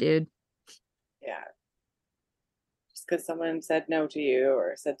grip, dude. Yeah. Just because someone said no to you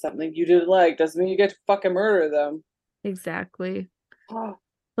or said something you didn't like doesn't mean you get to fucking murder them. Exactly.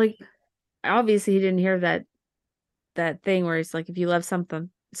 Like, obviously he didn't hear that thing where it's like, if you love something,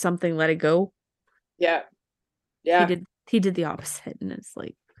 let it go. Yeah. He did the opposite, and it's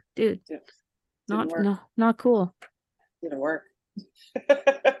like, dude, not cool. Didn't work.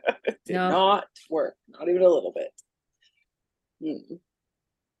 Did not work. Not even a little bit.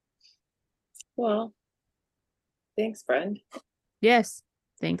 Well, thanks, friend. Yes.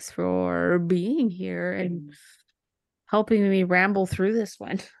 Thanks for being here and helping me ramble through this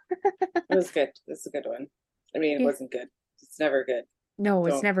one. It was good. This is a good one. I mean, it wasn't good. It's never good. No,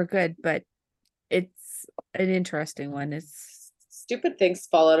 it's never good, but it's an interesting one. It's stupid things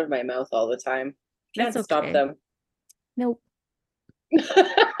fall out of my mouth all the time. Can't stop them. Nope.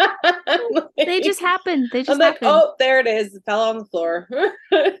 Like, they just happen. They just I'm like, happen. oh, there it is. It fell on the floor.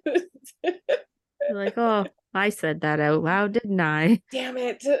 Like, oh, I said that out loud, didn't I? Damn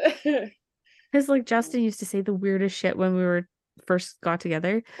it. Because like Justin used to say the weirdest shit when we were first got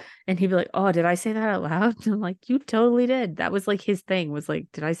together, and he'd be like, oh, did I say that out loud? And I'm like, you totally did. That was like his thing, was like,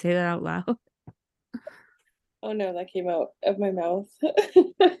 did I say that out loud? Oh no, that came out of my mouth.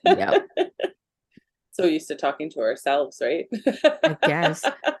 Yeah. So used to talking to ourselves, right? I guess.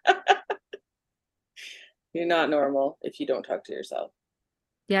 You're not normal if you don't talk to yourself.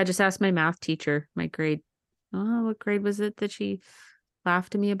 Yeah, just ask my math teacher, my grade. Oh, what grade was it that she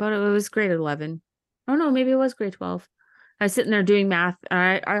laughed at me about it? It was grade 11. Oh no, maybe it was grade 12. I was sitting there doing math,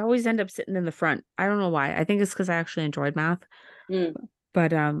 and I always end up sitting in the front. I don't know why. I think it's because I actually enjoyed math.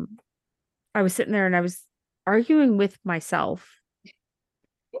 But I was sitting there and I was arguing with myself,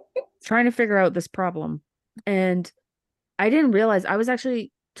 trying to figure out this problem. And I didn't realize I was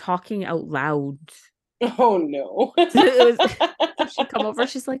actually talking out loud. Oh no. She'd come over,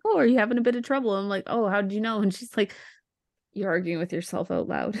 she's like, oh, are you having a bit of trouble? I'm like, oh, how did you know? And she's like, you're arguing with yourself out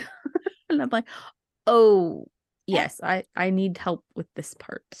loud. And I'm like, oh yes, I need help with this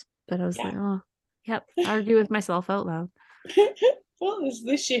part. But I was like, oh yep, argue with myself out loud. Well, at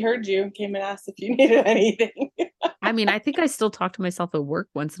least she heard you and came and asked if you needed anything. I mean, I think I still talk to myself at work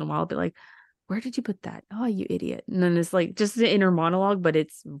once in a while. I'll be like, where did you put that? Oh, you idiot. And then it's like just an inner monologue, but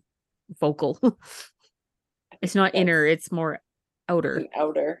it's vocal. It's not inner, it's more outer. It's an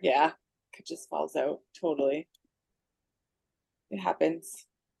outer, yeah. It just falls out. Totally. It happens.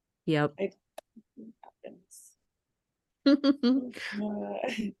 Yep. It happens.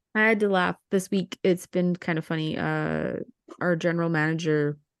 I had to laugh this week. It's been kind of funny. Our general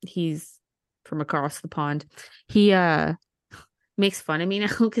manager, he's from across the pond. He makes fun of me now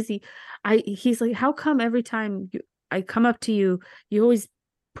because he's like, how come every time I come up to you, you always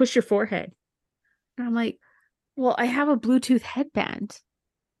push your forehead? And I'm like, well, I have a Bluetooth headband,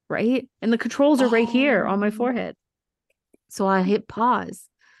 right? And the controls are right here on my forehead. So I hit pause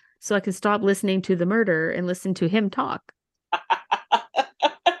so I can stop listening to the murder and listen to him talk.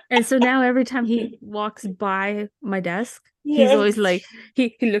 And so now every time he walks by my desk, he's always like,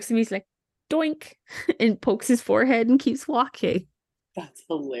 he looks at me, he's like, doink, and pokes his forehead and keeps walking. That's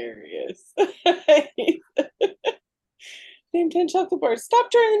hilarious. Name 10 chocolate bars.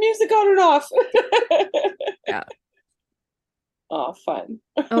 Stop turning the music on and off. Yeah. Oh, fun.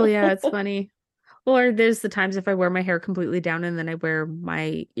 Oh, yeah, it's funny. Or there's the times if I wear my hair completely down and then I wear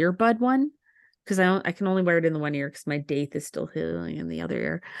my earbud one, because I can only wear it in the one ear because my daith is still healing in the other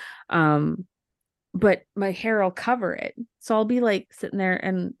ear. But my hair will cover it. So I'll be like sitting there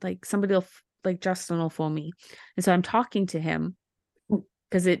and like somebody will like Justin will phone me. And so I'm talking to him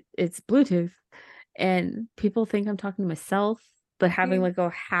because it's Bluetooth. And people think I'm talking to myself, but having like a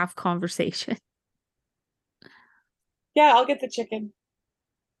half conversation. Yeah, I'll get the chicken.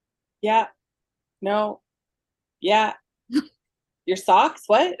 Yeah. No. Yeah. Your socks?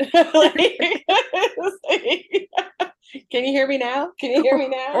 What? Can you hear me now? Can you hear me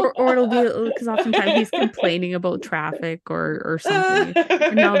now? Or it'll be because oftentimes he's complaining about traffic or something.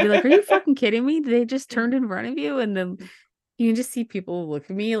 And I'll be like, are you fucking kidding me? They just turned in front of you. And then you can just see people look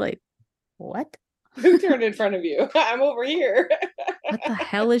at me like, what? Who turned in front of you? I'm over here. What the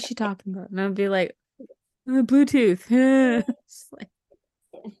hell is she talking about? And I'll be like, Bluetooth. Like...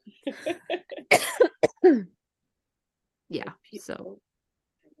 yeah. So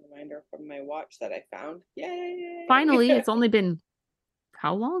reminder from my watch that I found. Yay! Finally, it's only been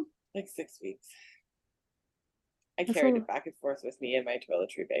how long? Like 6 weeks. I carried it back and forth with me in my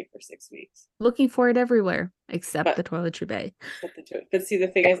toiletry bag for 6 weeks. Looking for it everywhere except the toiletry bag. But see, the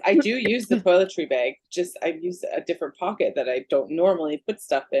thing is, I do use the toiletry bag. Just I use a different pocket that I don't normally put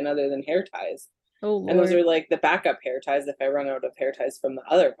stuff in other than hair ties. Oh, Lord. And those are like the backup hair ties if I run out of hair ties from the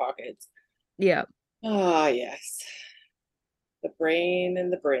other pockets. Yeah. Ah, yes. The brain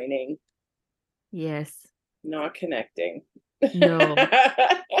and the braining. Yes. Not connecting. No.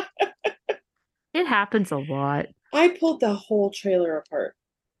 It happens a lot. I pulled the whole trailer apart.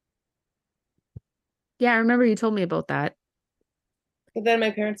 Yeah, I remember you told me about that. But then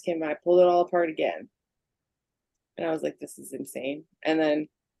my parents came by, I pulled it all apart again. And I was like, this is insane. And then,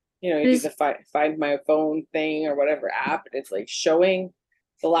 you do the find my phone thing or whatever app, and it's like showing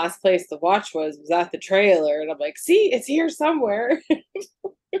the last place the watch was at the trailer, and I'm like, see, it's here somewhere.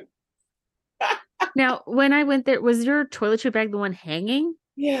 Now, when I went there, was your toiletry bag the one hanging?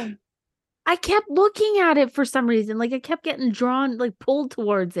 Yeah. I kept looking at it for some reason. Like I kept getting drawn, like pulled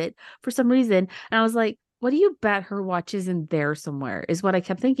towards it for some reason. And I was like, what do you bet her watch is in there somewhere? Is what I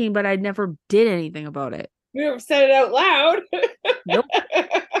kept thinking, but I never did anything about it. We never said it out loud. Nope.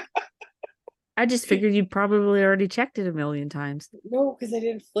 I just figured you'd probably already checked it a million times. No, because I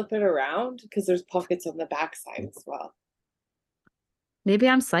didn't flip it around because there's pockets on the backside as well. Maybe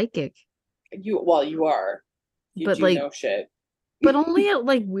I'm psychic. You are. You but do like, know shit. but only at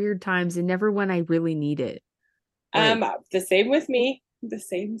like weird times and never when I really need it. Like, The same with me. The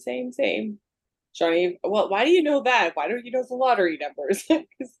same. Johnny, well, why do you know that? Why don't you know the lottery numbers? Because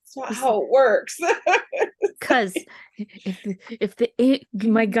it's not how it works. Because if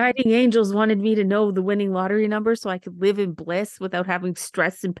my guiding angels wanted me to know the winning lottery number so I could live in bliss without having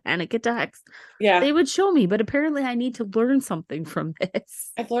stress and panic attacks, yeah, they would show me. But apparently, I need to learn something from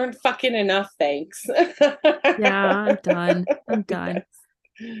this. I've learned fucking enough. Thanks. Yeah, I'm done.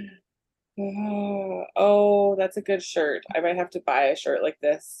 Oh, that's a good shirt. I might have to buy a shirt like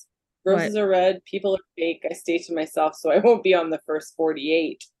this. Roses are red, people are fake. I stay to myself so I won't be on the first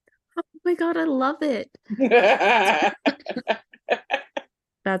 48. Oh my God, I love it.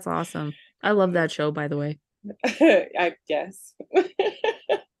 That's awesome. I love that show, by the way. I guess.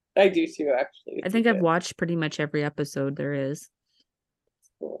 I do too, actually. I think I've watched pretty much every episode there is.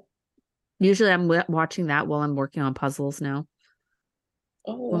 Cool. Usually I'm watching that while I'm working on puzzles now.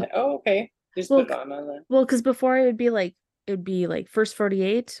 Oh, okay. Just well, put on that. Well, because before it would be like First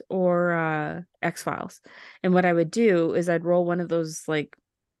 48 or X-Files. And what I would do is I'd roll one of those like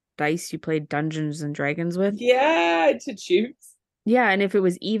dice you played Dungeons and Dragons with. Yeah, to choose. Yeah, and if it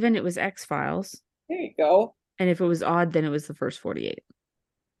was even, it was X-Files. There you go. And if it was odd, then it was the First 48.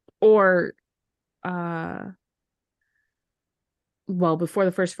 Or well, before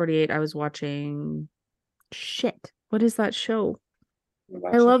the First 48, I was watching what is that show?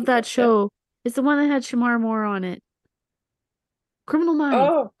 I love that show. It's the one that had Shamar Moore on it. Criminal Minds.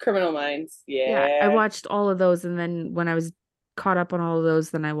 Oh, Criminal Minds. Yeah. I watched all of those, and then when I was caught up on all of those,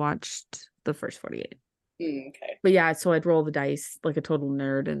 then I watched the First 48. Okay. But yeah, so I'd roll the dice like a total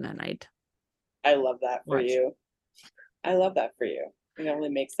nerd, and then I love that for you. I love that for you. It only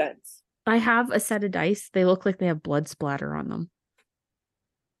makes sense. I have a set of dice. They look like they have blood splatter on them.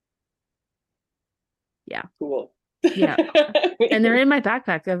 Yeah. Cool. Yeah. And they're in my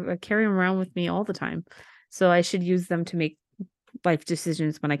backpack. I carry them around with me all the time. So I should use them to make life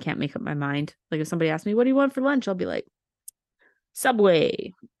decisions when I can't make up my mind. Like if somebody asks me, what do you want for lunch? I'll be like,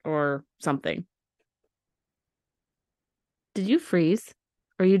 Subway or something. Did you freeze?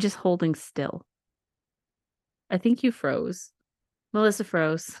 Or are you just holding still? I think you froze. Melissa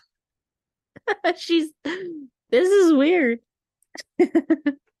froze. This is weird. Why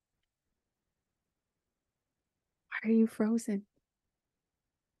are you frozen?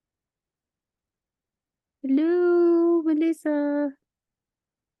 Hello, Melissa.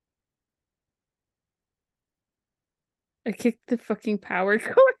 I kicked the fucking power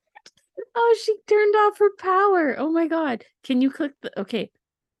cord. Oh, she turned off her power. Oh my God. Can you click the... Okay.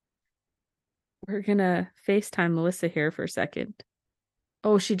 We're gonna FaceTime Melissa here for a second.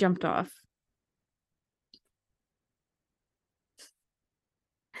 Oh, she jumped off.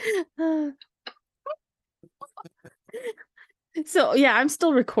 So, yeah, I'm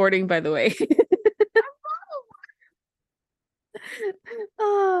still recording, by the way.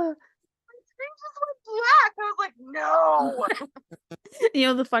 Oh, my screen just went black. I was like, no. You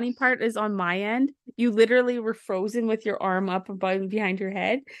know, the funny part is on my end, you literally were frozen with your arm up above behind your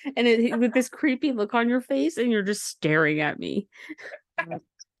head and with this creepy look on your face, and you're just staring at me.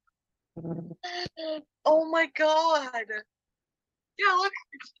 Oh my God. Yeah, look.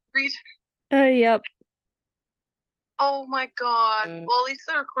 Read. Yep. Oh my God. Well, at least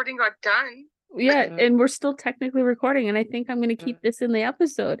the recording got done. Yeah, and we're still technically recording, and I think I'm going to keep this in the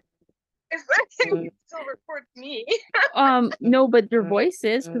episode. If anything, you still record me. No, but your voice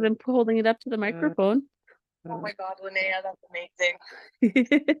is, because I'm holding it up to the microphone. Oh my God, Linnea, that's amazing.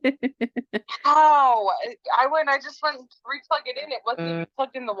 How? I just went to replug it in. It wasn't even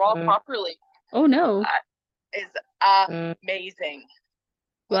plugged in the wall properly. Oh no. That is amazing.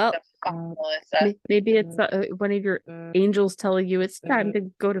 Well, maybe it's one of your angels telling you it's time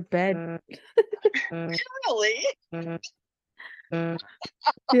to go to bed. Really?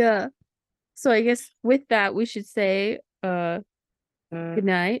 Yeah. So I guess with that, we should say good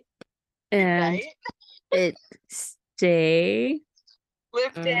night. And it stay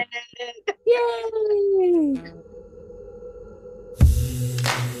lifted. Yay!